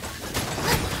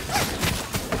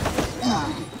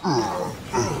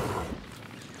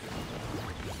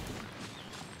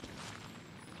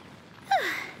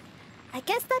 I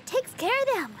guess that takes care of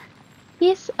them.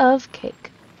 Piece of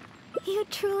cake. You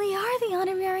truly are the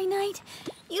honorary knight.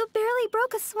 You barely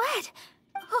broke a sweat.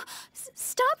 Oh,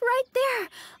 stop right there.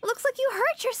 Looks like you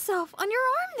hurt yourself on your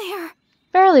arm there.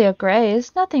 Barely a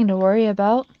graze, nothing to worry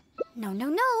about. No.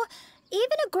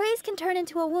 Even a graze can turn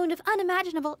into a wound of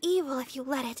unimaginable evil if you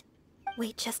let it.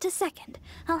 Wait just a second.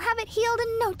 I'll have it healed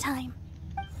in no time.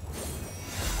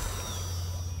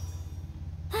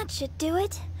 That should do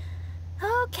it.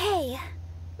 Okay.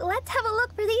 Let's have a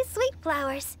look for these sweet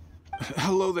flowers.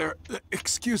 Hello there.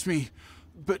 Excuse me,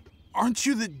 but aren't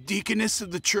you the deaconess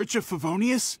of the Church of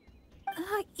Favonius?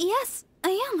 Yes, I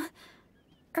am.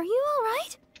 Are you all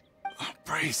right?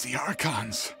 Praise the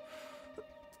Archons.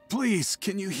 Please,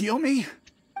 can you heal me?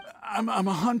 I'm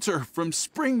a hunter from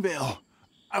Springvale.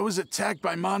 I was attacked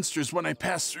by monsters when I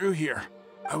passed through here.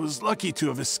 I was lucky to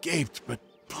have escaped, but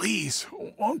please,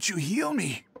 won't you heal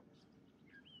me?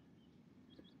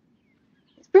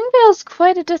 Springvale's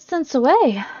quite a distance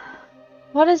away.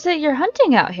 What is it you're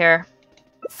hunting out here?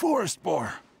 Forest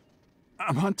boar.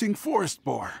 I'm hunting forest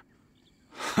boar.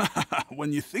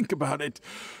 When you think about it,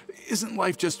 isn't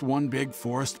life just one big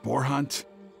forest boar hunt?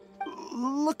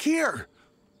 Look here.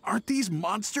 Aren't these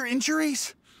monster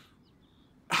injuries?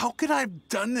 How could I have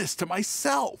done this to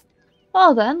myself?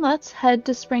 Well then, let's head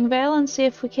to Springvale and see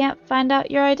if we can't find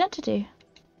out your identity.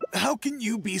 How can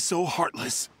you be so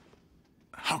heartless?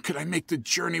 How could I make the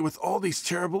journey with all these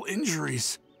terrible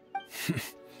injuries?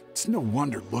 It's no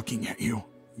wonder looking at you.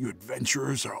 You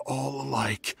adventurers are all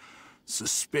alike,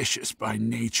 suspicious by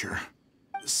nature.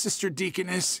 Sister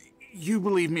Deaconess, you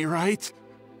believe me, right?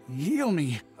 Heal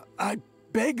me. I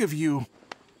beg of you.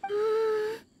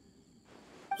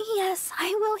 Yes,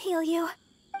 I will heal you.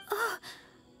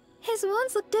 His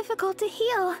wounds look difficult to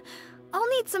heal. I'll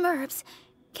need some herbs.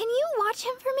 Can you watch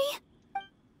him for me?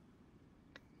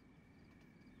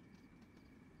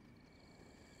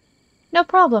 No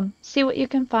problem. See what you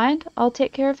can find. I'll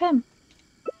take care of him.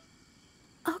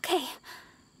 Okay.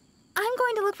 I'm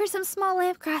going to look for some small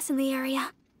lamp grass in the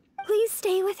area. Please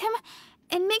stay with him,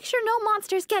 and make sure no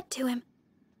monsters get to him.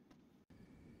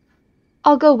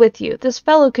 I'll go with you. This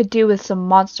fellow could do with some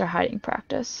monster hiding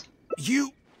practice.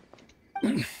 You...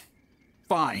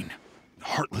 Fine,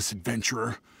 heartless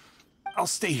adventurer. I'll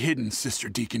stay hidden, Sister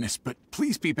Deaconess, but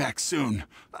please be back soon.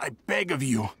 I beg of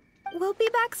you. We'll be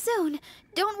back soon.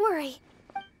 Don't worry.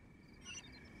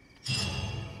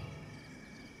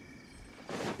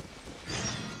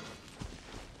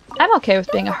 I'm okay with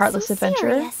being a Don't look heartless so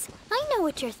adventurer. serious. I know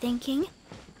what you're thinking.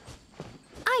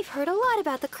 I've heard a lot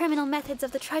about the criminal methods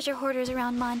of the treasure hoarders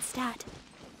around Mondstadt.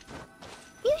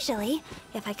 Usually,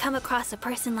 if I come across a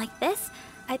person like this,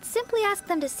 I'd simply ask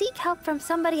them to seek help from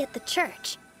somebody at the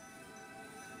church.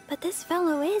 But this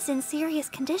fellow is in serious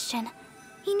condition.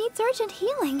 He needs urgent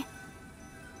healing.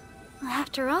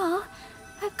 After all,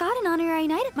 I've got an honorary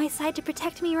knight at my side to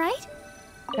protect me, right?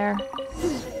 Fair.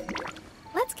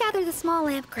 Let's gather the small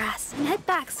lamp grass and head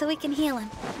back so we can heal him.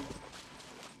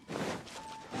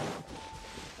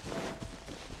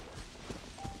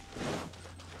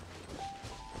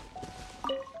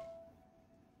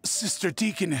 Sister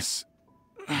Deaconess,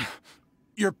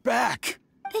 you're back.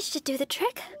 This should do the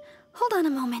trick. Hold on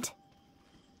a moment.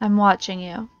 I'm watching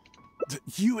you.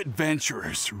 You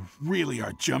adventurers really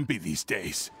are jumpy these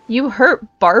days. You hurt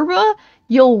Barbara?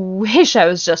 You'll wish I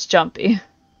was just jumpy.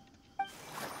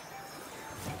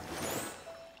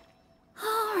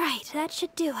 Alright, that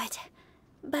should do it.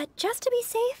 But just to be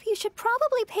safe, you should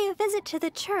probably pay a visit to the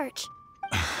church.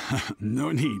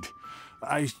 No need.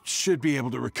 I should be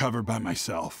able to recover by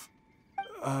myself.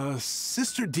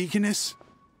 Sister Deaconess,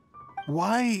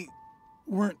 why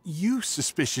weren't you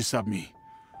suspicious of me?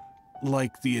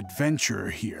 Like the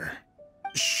adventurer here.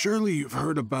 Surely you've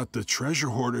heard about the treasure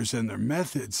hoarders and their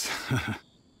methods.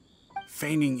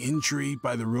 Feigning injury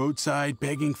by the roadside,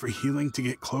 begging for healing to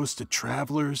get close to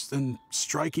travelers, then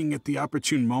striking at the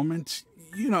opportune moment.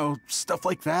 You know, stuff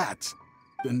like that.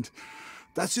 And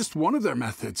that's just one of their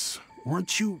methods.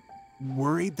 Weren't you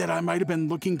worried that I might have been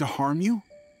looking to harm you?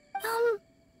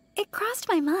 It crossed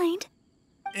my mind.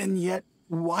 And yet,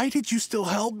 why did you still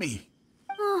help me?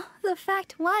 Oh, the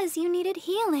fact was you needed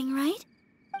healing, right?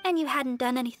 And you hadn't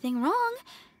done anything wrong.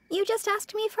 You just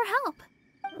asked me for help.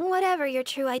 Whatever your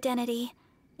true identity,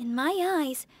 in my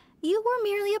eyes, you were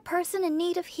merely a person in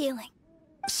need of healing.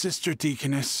 Sister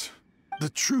Deaconess, the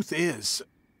truth is,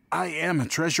 I am a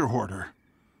treasure hoarder.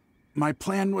 My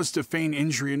plan was to feign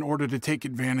injury in order to take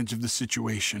advantage of the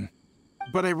situation.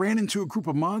 But I ran into a group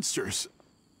of monsters.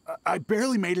 I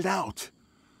barely made it out.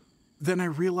 Then I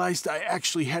realized I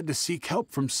actually had to seek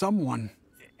help from someone,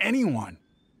 anyone.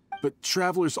 But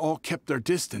travelers all kept their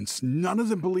distance. None of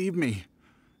them believed me.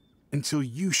 Until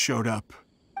you showed up.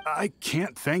 I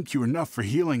can't thank you enough for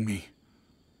healing me.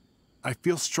 I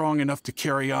feel strong enough to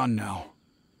carry on now.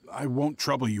 I won't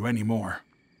trouble you anymore.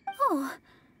 Oh,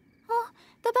 well,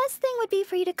 the best thing would be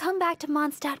for you to come back to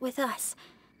Mondstadt with us.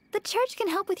 The church can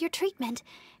help with your treatment.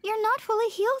 You're not fully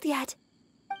healed yet.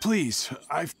 Please,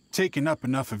 I've taken up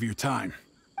enough of your time.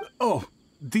 Oh,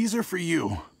 these are for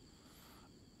you.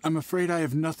 I'm afraid I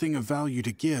have nothing of value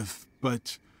to give,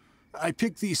 but I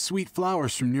picked these sweet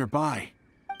flowers from nearby.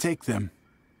 Take them,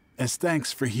 as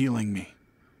thanks for healing me.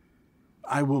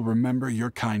 I will remember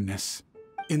your kindness.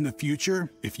 In the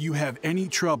future, if you have any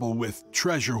trouble with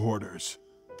treasure hoarders,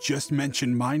 just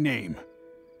mention my name,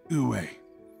 Uwe.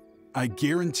 I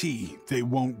guarantee they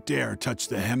won't dare touch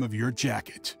the hem of your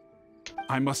jacket.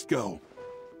 I must go.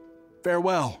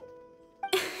 Farewell.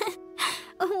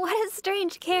 What a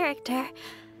strange character.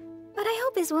 But I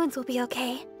hope his wounds will be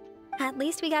okay. At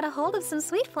least we got a hold of some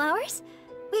sweet flowers.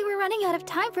 We were running out of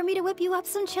time for me to whip you up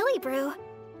some chili brew.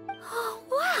 Oh,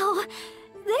 wow!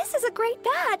 This is a great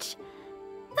batch!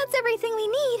 That's everything we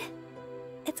need.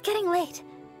 It's getting late.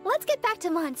 Let's get back to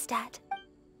Mondstadt.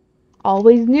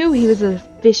 Always knew he was a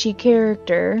fishy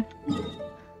character.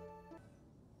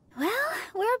 Well,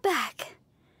 we're back.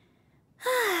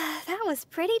 That was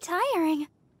pretty tiring.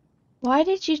 Why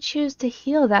did you choose to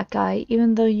heal that guy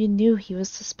even though you knew he was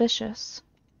suspicious?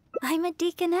 I'm a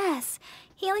deaconess.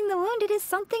 Healing the wounded is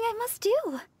something I must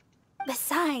do.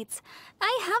 Besides,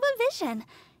 I have a vision.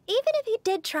 Even if you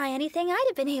did try anything, I'd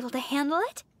have been able to handle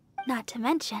it. Not to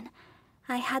mention,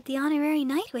 I had the honorary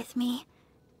knight with me.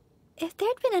 If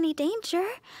there'd been any danger,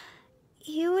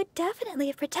 you would definitely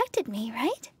have protected me,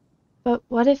 right? But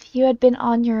what if you had been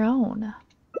on your own?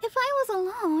 If I was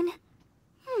alone...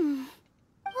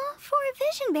 Well, for a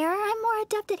vision bearer, I'm more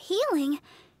adept at healing.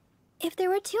 If there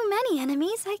were too many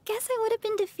enemies, I guess I would have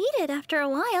been defeated after a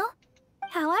while.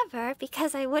 However,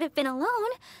 because I would have been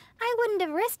alone, I wouldn't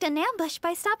have risked an ambush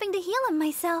by stopping to heal him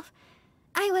myself.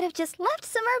 I would have just left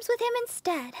some herbs with him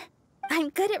instead. I'm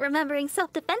good at remembering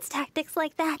self-defense tactics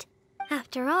like that.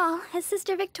 After all, as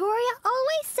Sister Victoria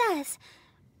always says,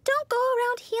 don't go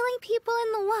around healing people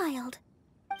in the wild.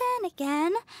 Then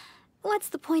again, what's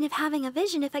the point of having a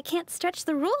vision if I can't stretch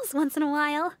the rules once in a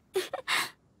while?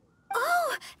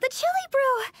 Oh, the chili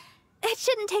brew! It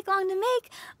shouldn't take long to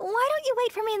make. Why don't you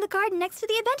wait for me in the garden next to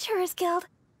the Adventurers Guild?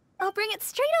 I'll bring it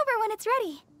straight over when it's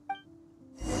ready.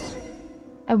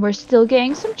 And we're still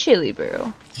getting some chili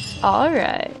brew.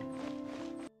 Alright.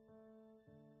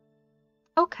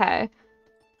 Okay.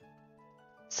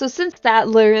 So since that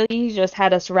literally just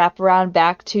had us wrap around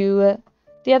back to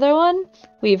the other one,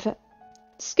 we've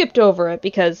skipped over it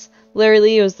because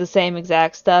literally it was the same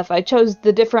exact stuff. I chose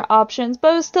the different options,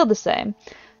 but it was still the same.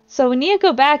 So we need to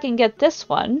go back and get this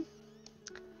one.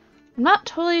 I'm not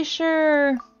totally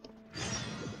sure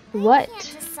what.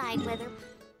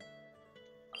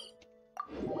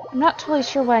 I'm not totally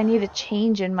sure what I need to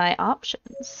change in my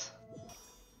options.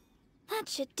 That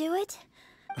should do it.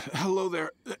 Hello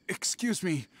there. Excuse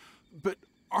me, but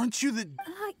aren't you the...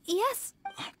 Yes.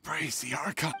 Praise the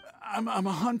Archon. I'm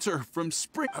a hunter from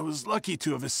Spring. I was lucky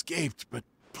to have escaped, but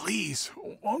please,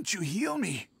 won't you heal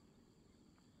me?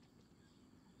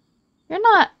 You're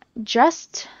not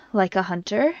dressed like a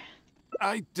hunter.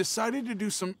 I decided to do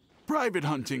some private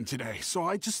hunting today, so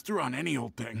I just threw on any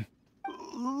old thing.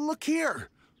 Look here.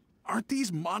 Aren't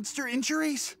these monster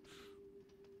injuries?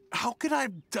 How could I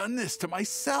have done this to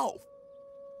myself?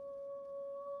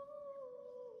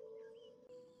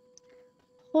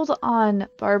 Hold on,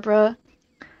 Barbara.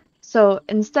 So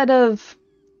instead of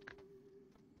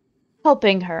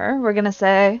helping her, we're gonna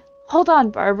say, hold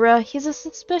on, Barbara. He's a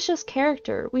suspicious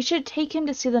character. We should take him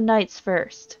to see the knights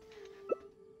first.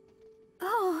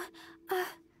 Oh,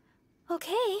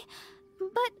 okay.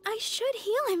 But I should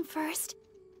heal him first.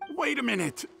 Wait a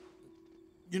minute.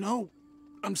 You know,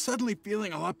 I'm suddenly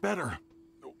feeling a lot better.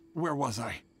 Where was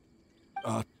I?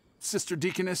 Sister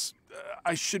Deaconess,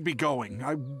 I should be going.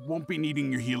 I won't be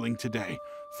needing your healing today.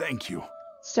 Thank you.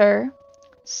 Sir,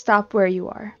 stop where you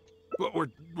are. But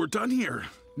we're done here,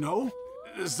 no?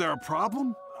 Is there a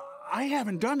problem? I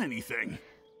haven't done anything.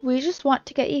 We just want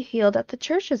to get you healed at the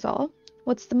church is all.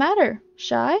 What's the matter?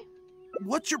 Shy?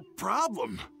 What's your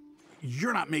problem?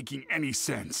 You're not making any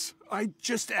sense. I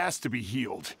just asked to be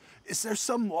healed. Is there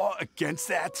some law against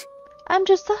that? I'm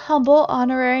just a humble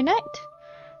honorary knight.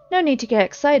 No need to get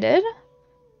excited.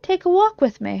 Take a walk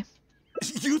with me.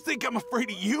 You think I'm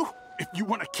afraid of you? If you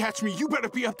want to catch me, you better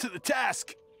be up to the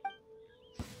task.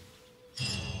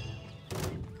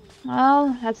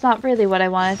 Well, that's not really what I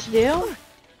wanted to do.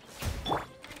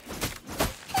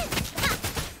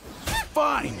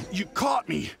 Fine, you caught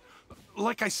me.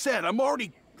 Like I said, I'm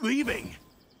already leaving.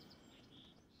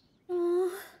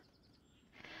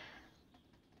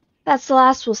 That's the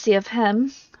last we'll see of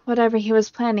him. Whatever he was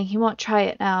planning, he won't try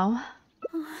it now.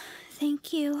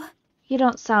 Thank you. You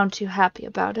don't sound too happy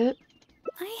about it.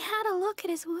 I had a look at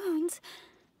his wounds.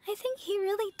 I think he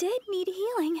really did need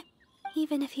healing,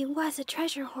 even if he was a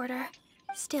treasure hoarder.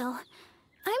 Still,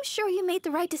 I'm sure you made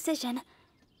the right decision.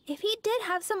 If he did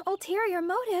have some ulterior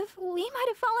motive, we might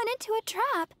have fallen into a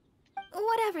trap.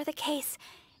 Whatever the case,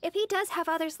 if he does have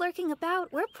others lurking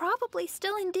about, we're probably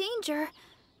still in danger.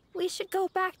 We should go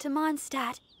back to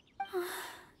Mondstadt.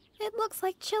 It looks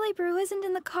like chili brew isn't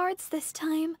in the cards this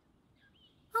time.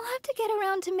 I'll have to get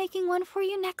around to making one for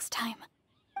you next time.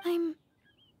 I'm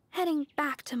heading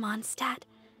back to Mondstadt.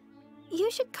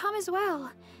 You should come as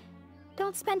well.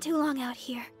 Don't spend too long out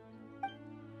here.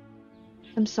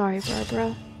 I'm sorry,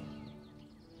 Barbara.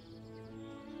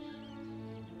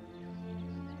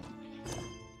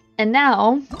 And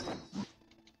now,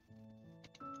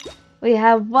 we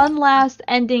have one last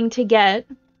ending to get,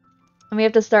 and we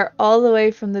have to start all the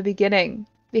way from the beginning,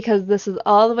 because this is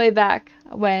all the way back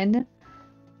when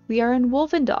we are in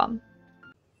Wolvendom.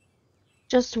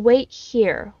 Just wait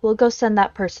here. We'll go send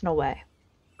that person away.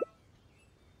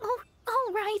 Oh,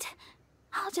 all right.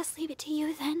 I'll just leave it to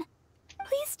you then.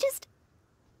 Please just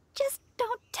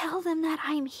don't tell them that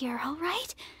I'm here, all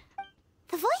right?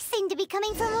 The voice seemed to be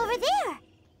coming from over there.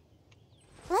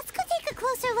 Let's go take a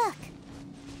closer look.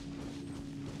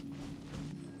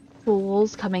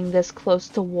 Fools coming this close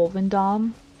to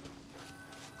Wolvendom.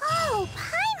 Oh,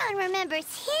 Paimon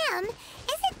remembers him.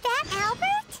 Isn't that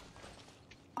Albert?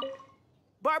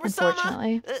 Barbara-sama,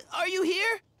 Unfortunately. are you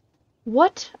here?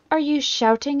 What are you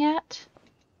shouting at?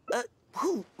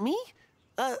 Who, me?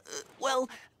 Well,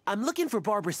 I'm looking for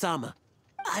Barbara-sama.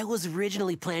 I was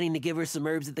originally planning to give her some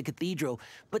herbs at the cathedral,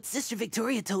 but Sister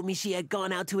Victoria told me she had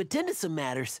gone out to attend to some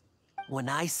matters. When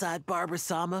I sought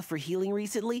Barbara-sama for healing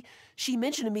recently, she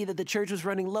mentioned to me that the church was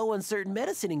running low on certain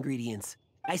medicine ingredients.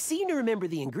 I seem to remember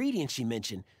the ingredients she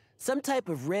mentioned, some type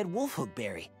of red wolfhook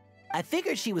berry. I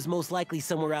figured she was most likely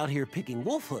somewhere out here picking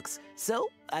wolfhooks, so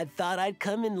I thought I'd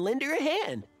come and lend her a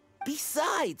hand.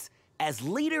 Besides, as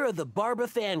leader of the Barbara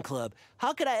fan club,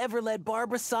 how could I ever let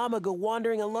Barbara-sama go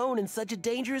wandering alone in such a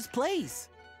dangerous place?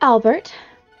 Albert,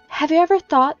 have you ever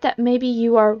thought that maybe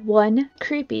you are 1,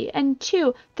 creepy, and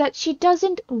 2, that she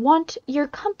doesn't want your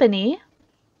company?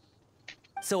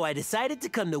 So I decided to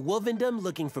come to Wolvendom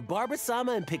looking for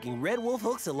Barbara-sama and picking red wolf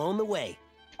hooks along the way.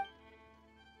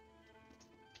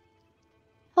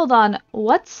 Hold on,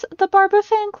 what's the Barbara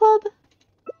fan club?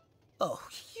 Oh,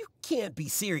 you can't be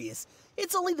serious.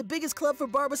 It's only the biggest club for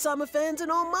Barbara-sama fans in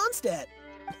all Mondstadt.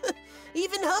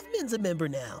 Even Huffman's a member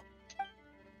now.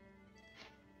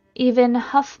 Even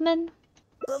Huffman?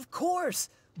 Of course.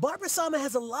 Barbara-sama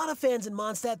has a lot of fans in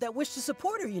Mondstadt that wish to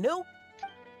support her, you know?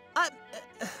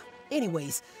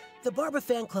 Anyways, the Barbara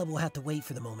fan club will have to wait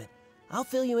for the moment. I'll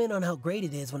fill you in on how great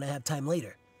it is when I have time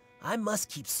later. I must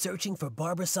keep searching for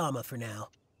Barbara-sama for now.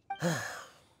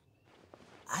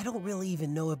 I don't really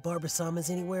even know if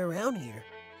Barbara-sama's anywhere around here.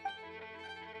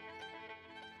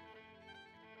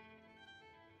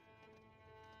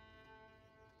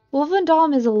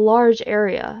 Wolvendom is a large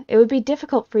area. It would be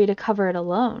difficult for you to cover it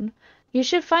alone. You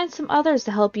should find some others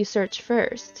to help you search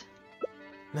first.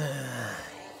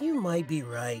 You might be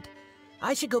right.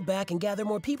 I should go back and gather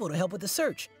more people to help with the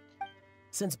search.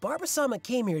 Since Barbara-sama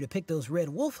came here to pick those red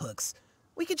wolf hooks,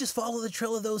 we could just follow the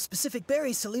trail of those specific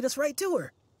berries to lead us right to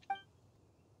her.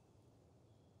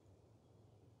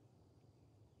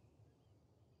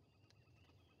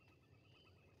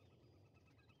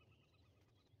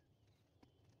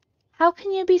 How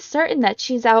can you be certain that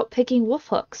she's out picking wolf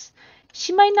hooks?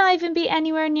 She might not even be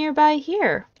anywhere nearby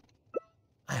here.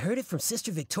 I heard it from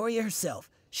Sister Victoria herself.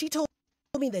 She told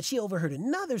me that she overheard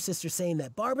another sister saying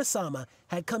that Barbara-sama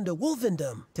had come to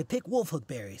Wolvendom to pick wolfhook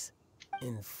berries.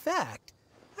 In fact,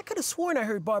 I could have sworn I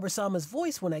heard Barbara-sama's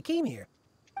voice when I came here.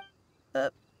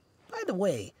 By the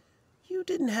way, you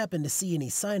didn't happen to see any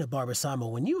sign of Barbara-sama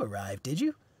when you arrived, did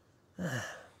you?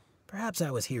 Perhaps I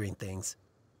was hearing things.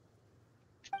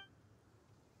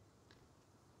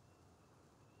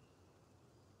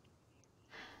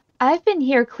 I've been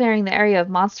here clearing the area of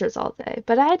monsters all day,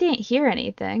 but I didn't hear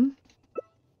anything.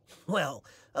 Well,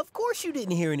 of course you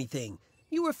didn't hear anything.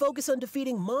 You were focused on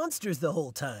defeating monsters the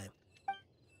whole time.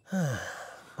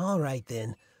 All right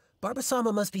then.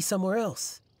 Barbara-sama must be somewhere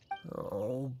else.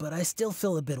 Oh, but I still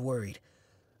feel a bit worried.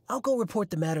 I'll go report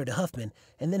the matter to Huffman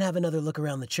and then have another look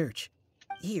around the church.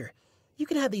 Here, you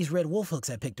can have these red wolf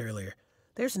hooks I picked earlier.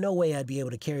 There's no way I'd be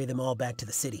able to carry them all back to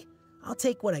the city. I'll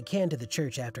take what I can to the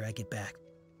church after I get back.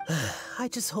 I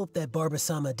just hope that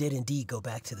Barbara-sama did indeed go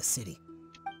back to the city.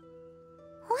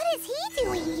 What is he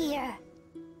doing here?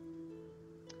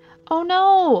 Oh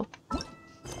no!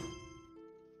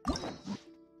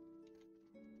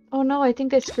 Oh no, I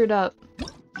think I screwed up.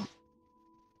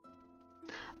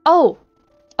 Oh!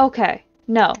 Okay.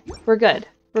 No, we're good.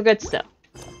 We're good still.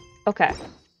 Okay.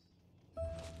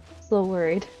 Just a little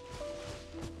worried.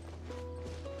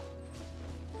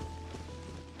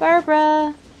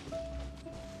 Barbara!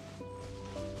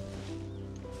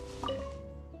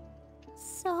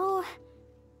 So,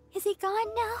 is he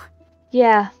gone now?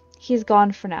 Yeah, he's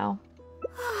gone for now.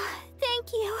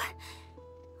 Thank you.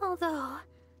 Although,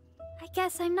 I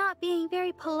guess I'm not being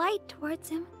very polite towards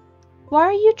him. Why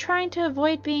are you trying to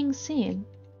avoid being seen?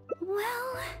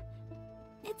 Well,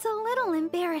 it's a little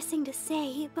embarrassing to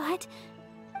say, but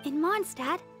in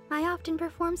Mondstadt, I often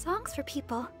perform songs for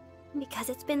people. Because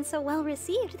it's been so well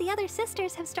received, the other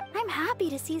sisters have I'm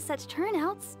happy to see such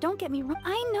turnouts, don't get me wrong.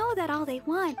 I know that all they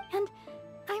want, and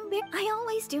I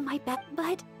always do my best,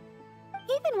 but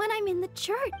even when I'm in the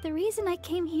church, the reason I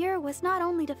came here was not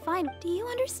only to find... Do you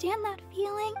understand that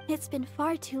feeling? It's been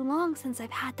far too long since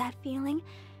I've had that feeling.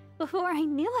 Before I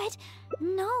knew it,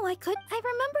 no, I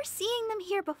remember seeing them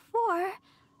here before,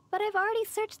 but I've already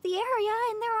searched the area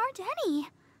and there aren't any.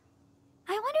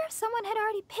 I wonder if someone had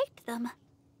already picked them.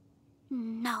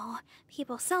 No,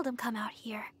 people seldom come out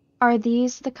here. Are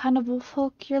these the kind of wolf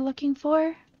hook you're looking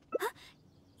for? Huh?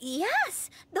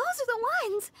 Yes, those are the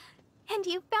ones. And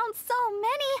you found so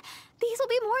many. These will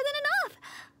be more than enough.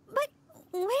 But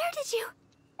where did you...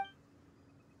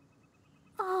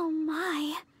 Oh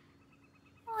my.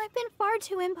 Well, I've been far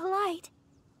too impolite.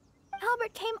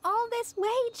 Albert came all this way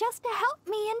just to help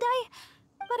me,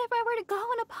 But if I were to go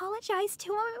and apologize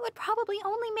to him, it would probably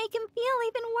only make him feel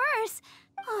even worse.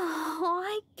 Oh,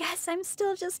 I guess I'm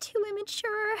still just too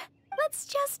immature. Let's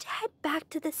just head back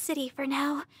to the city for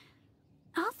now.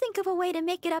 I'll think of a way to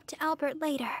make it up to Albert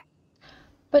later.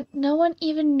 But no one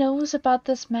even knows about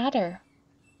this matter.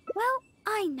 Well,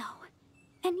 I know.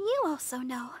 And you also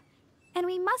know. And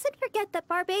we mustn't forget that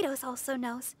Barbados also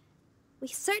knows. We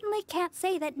certainly can't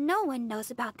say that no one knows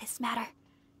about this matter.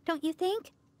 Don't you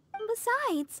think?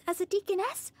 Besides, as a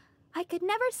deaconess, I could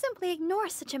never simply ignore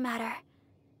such a matter.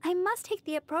 I must take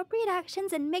the appropriate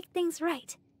actions and make things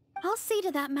right. I'll see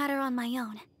to that matter on my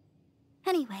own.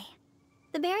 Anyway,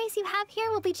 the berries you have here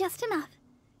will be just enough.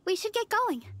 We should get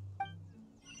going.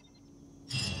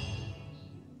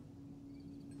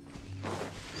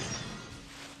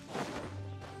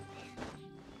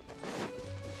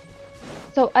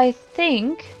 So I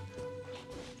think...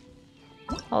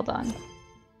 Hold on.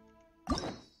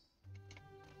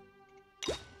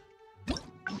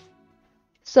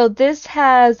 So this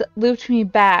has looped me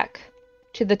back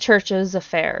to the church's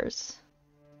affairs.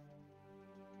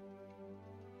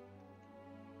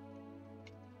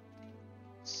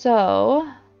 So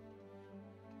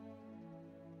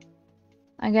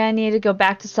I'm gonna need to go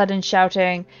back to sudden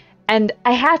shouting, and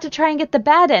I have to try and get the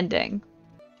bad ending.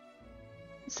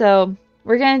 So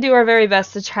we're gonna do our very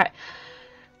best to try.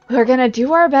 We're gonna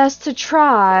do our best to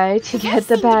try to get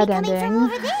the bad ending.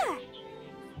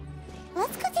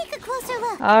 Let's go take a closer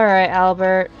look. All right,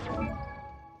 Albert.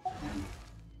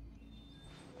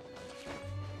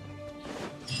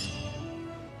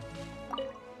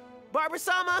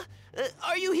 Barbara-sama,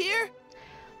 are you here?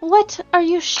 What are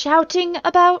you shouting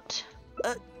about?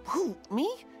 Who, me?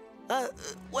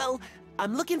 Well,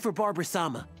 I'm looking for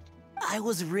Barbara-sama. I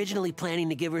was originally planning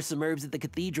to give her some herbs at the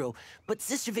cathedral, but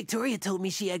Sister Victoria told me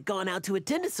she had gone out to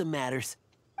attend to some matters.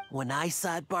 When I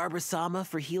sought Barbara-sama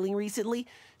for healing recently,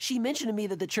 she mentioned to me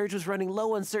that the church was running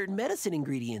low on certain medicine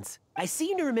ingredients. I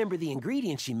seem to remember the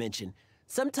ingredients she mentioned,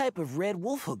 some type of red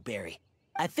wolfhook berry.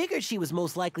 I figured she was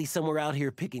most likely somewhere out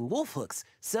here picking wolfhooks,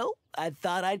 so I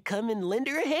thought I'd come and lend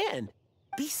her a hand.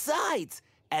 Besides,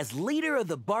 as leader of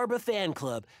the Barbara fan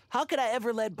club, how could I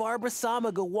ever let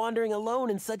Barbara-sama go wandering alone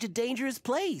in such a dangerous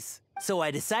place? So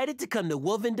I decided to come to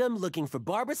Wolvendom looking for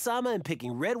Barbara-sama and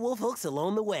picking red wolfhooks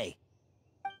along the way.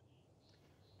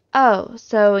 Oh,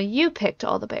 so you picked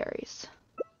all the berries.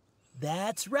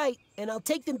 That's right, and I'll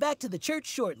take them back to the church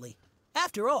shortly.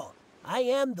 After all, I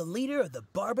am the leader of the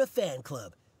Barbara fan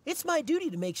club. It's my duty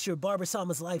to make sure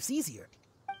Barbara-sama's life's easier.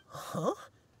 Huh?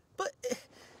 But,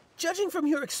 judging from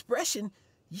your expression,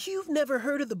 you've never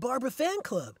heard of the Barbara fan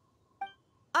club.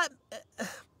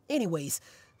 Anyways,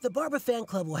 the Barbara fan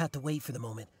club will have to wait for the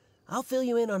moment. I'll fill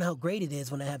you in on how great it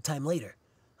is when I have time later.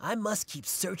 I must keep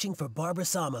searching for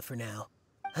Barbara-sama for now.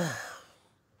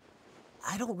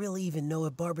 I don't really even know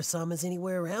if Barbara-sama's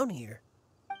anywhere around here.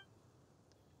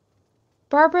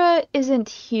 Barbara isn't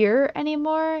here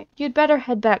anymore. You'd better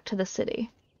head back to the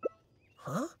city.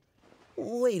 Huh?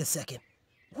 Wait a second.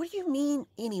 What do you mean,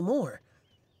 anymore?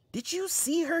 Did you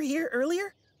see her here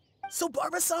earlier? So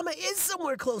Barbara-sama is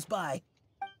somewhere close by.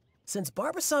 Since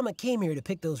Barbara-sama came here to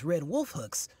pick those red wolf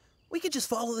hooks, we could just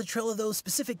follow the trail of those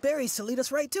specific berries to lead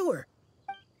us right to her.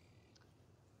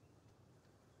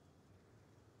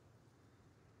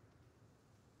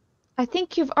 I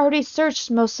think you've already searched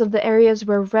most of the areas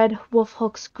where red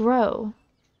wolfhooks grow.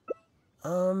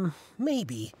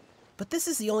 Maybe. But this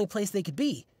is the only place they could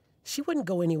be. She wouldn't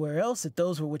go anywhere else if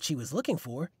those were what she was looking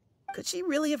for. Could she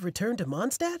really have returned to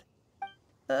Mondstadt?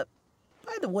 By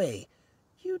the way,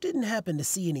 you didn't happen to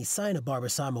see any sign of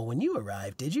Barbara-sama when you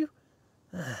arrived, did you?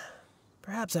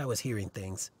 Perhaps I was hearing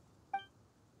things.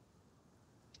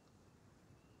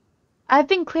 I've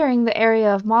been clearing the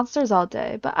area of monsters all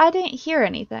day, but I didn't hear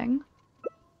anything.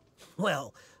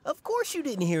 Well, of course you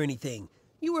didn't hear anything.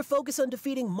 You were focused on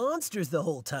defeating monsters the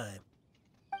whole time.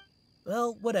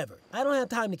 Well, whatever. I don't have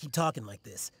time to keep talking like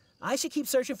this. I should keep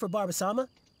searching for Barbara-sama,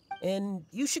 and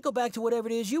you should go back to whatever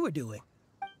it is you were doing.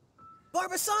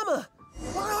 Barbara-sama!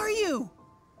 Where are you?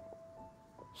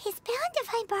 He's bound to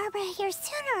find Barbara here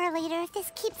sooner or later if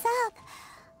this keeps up.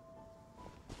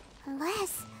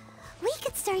 Unless we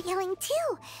could start yelling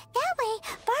too. That way,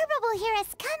 Barbara will hear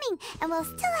us coming and we'll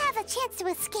still have a chance to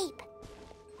escape.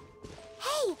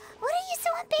 Hey, what are you so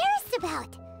embarrassed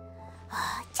about?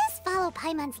 Just follow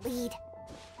Paimon's lead.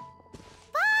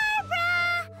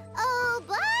 Barbara! Oh,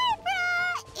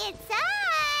 Barbara! It's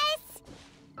us!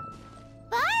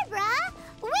 Barbara?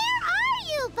 Where are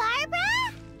you,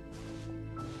 Barbara?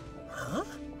 Huh?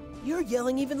 You're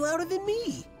yelling even louder than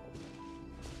me.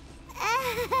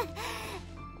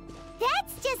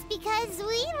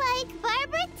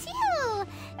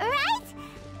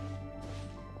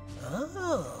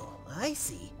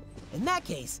 see. In that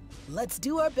case, let's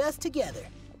do our best together.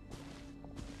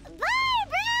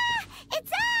 Barbara!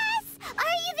 It's us! Are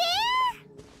you there?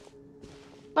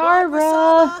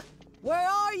 Barbara! Where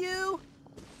are you?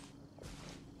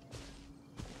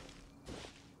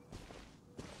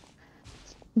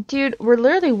 Dude, we're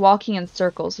literally walking in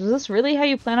circles. Is this really how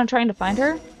you plan on trying to find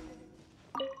her?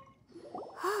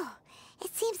 Oh,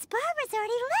 it seems Barbara's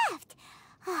already left.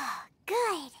 Oh,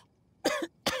 good.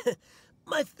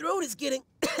 My throat is getting...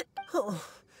 Oh,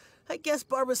 I guess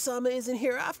Barbara-sama isn't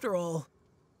here after all.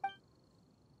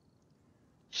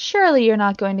 Surely you're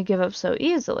not going to give up so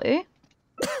easily.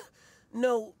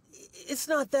 No, it's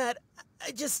not that.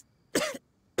 I just...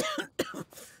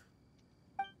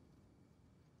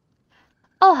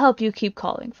 I'll help you keep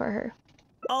calling for her.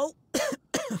 Oh...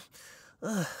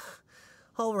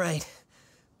 all right.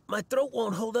 My throat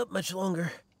won't hold up much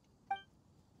longer.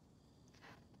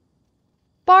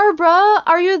 Barbara,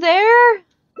 are you there?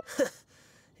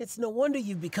 It's no wonder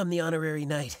you've become the honorary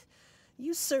knight.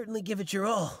 You certainly give it your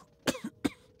all.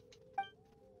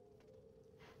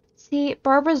 See,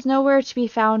 Barbara's nowhere to be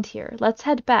found here. Let's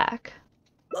head back.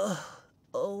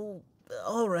 Oh,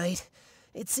 all right.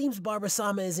 It seems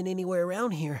Barbara-sama isn't anywhere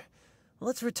around here.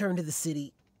 Let's return to the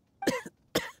city.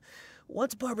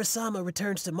 Once Barbara-sama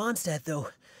returns to Mondstadt, though,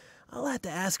 I'll have to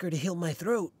ask her to heal my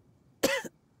throat.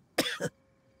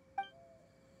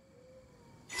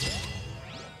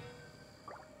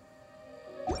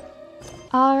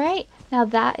 Alright, now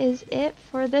that is it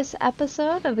for this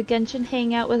episode of a Genshin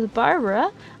Hangout with Barbara.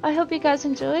 I hope you guys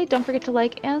enjoyed. Don't forget to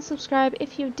like and subscribe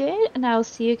if you did, and I will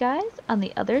see you guys on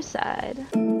the other side.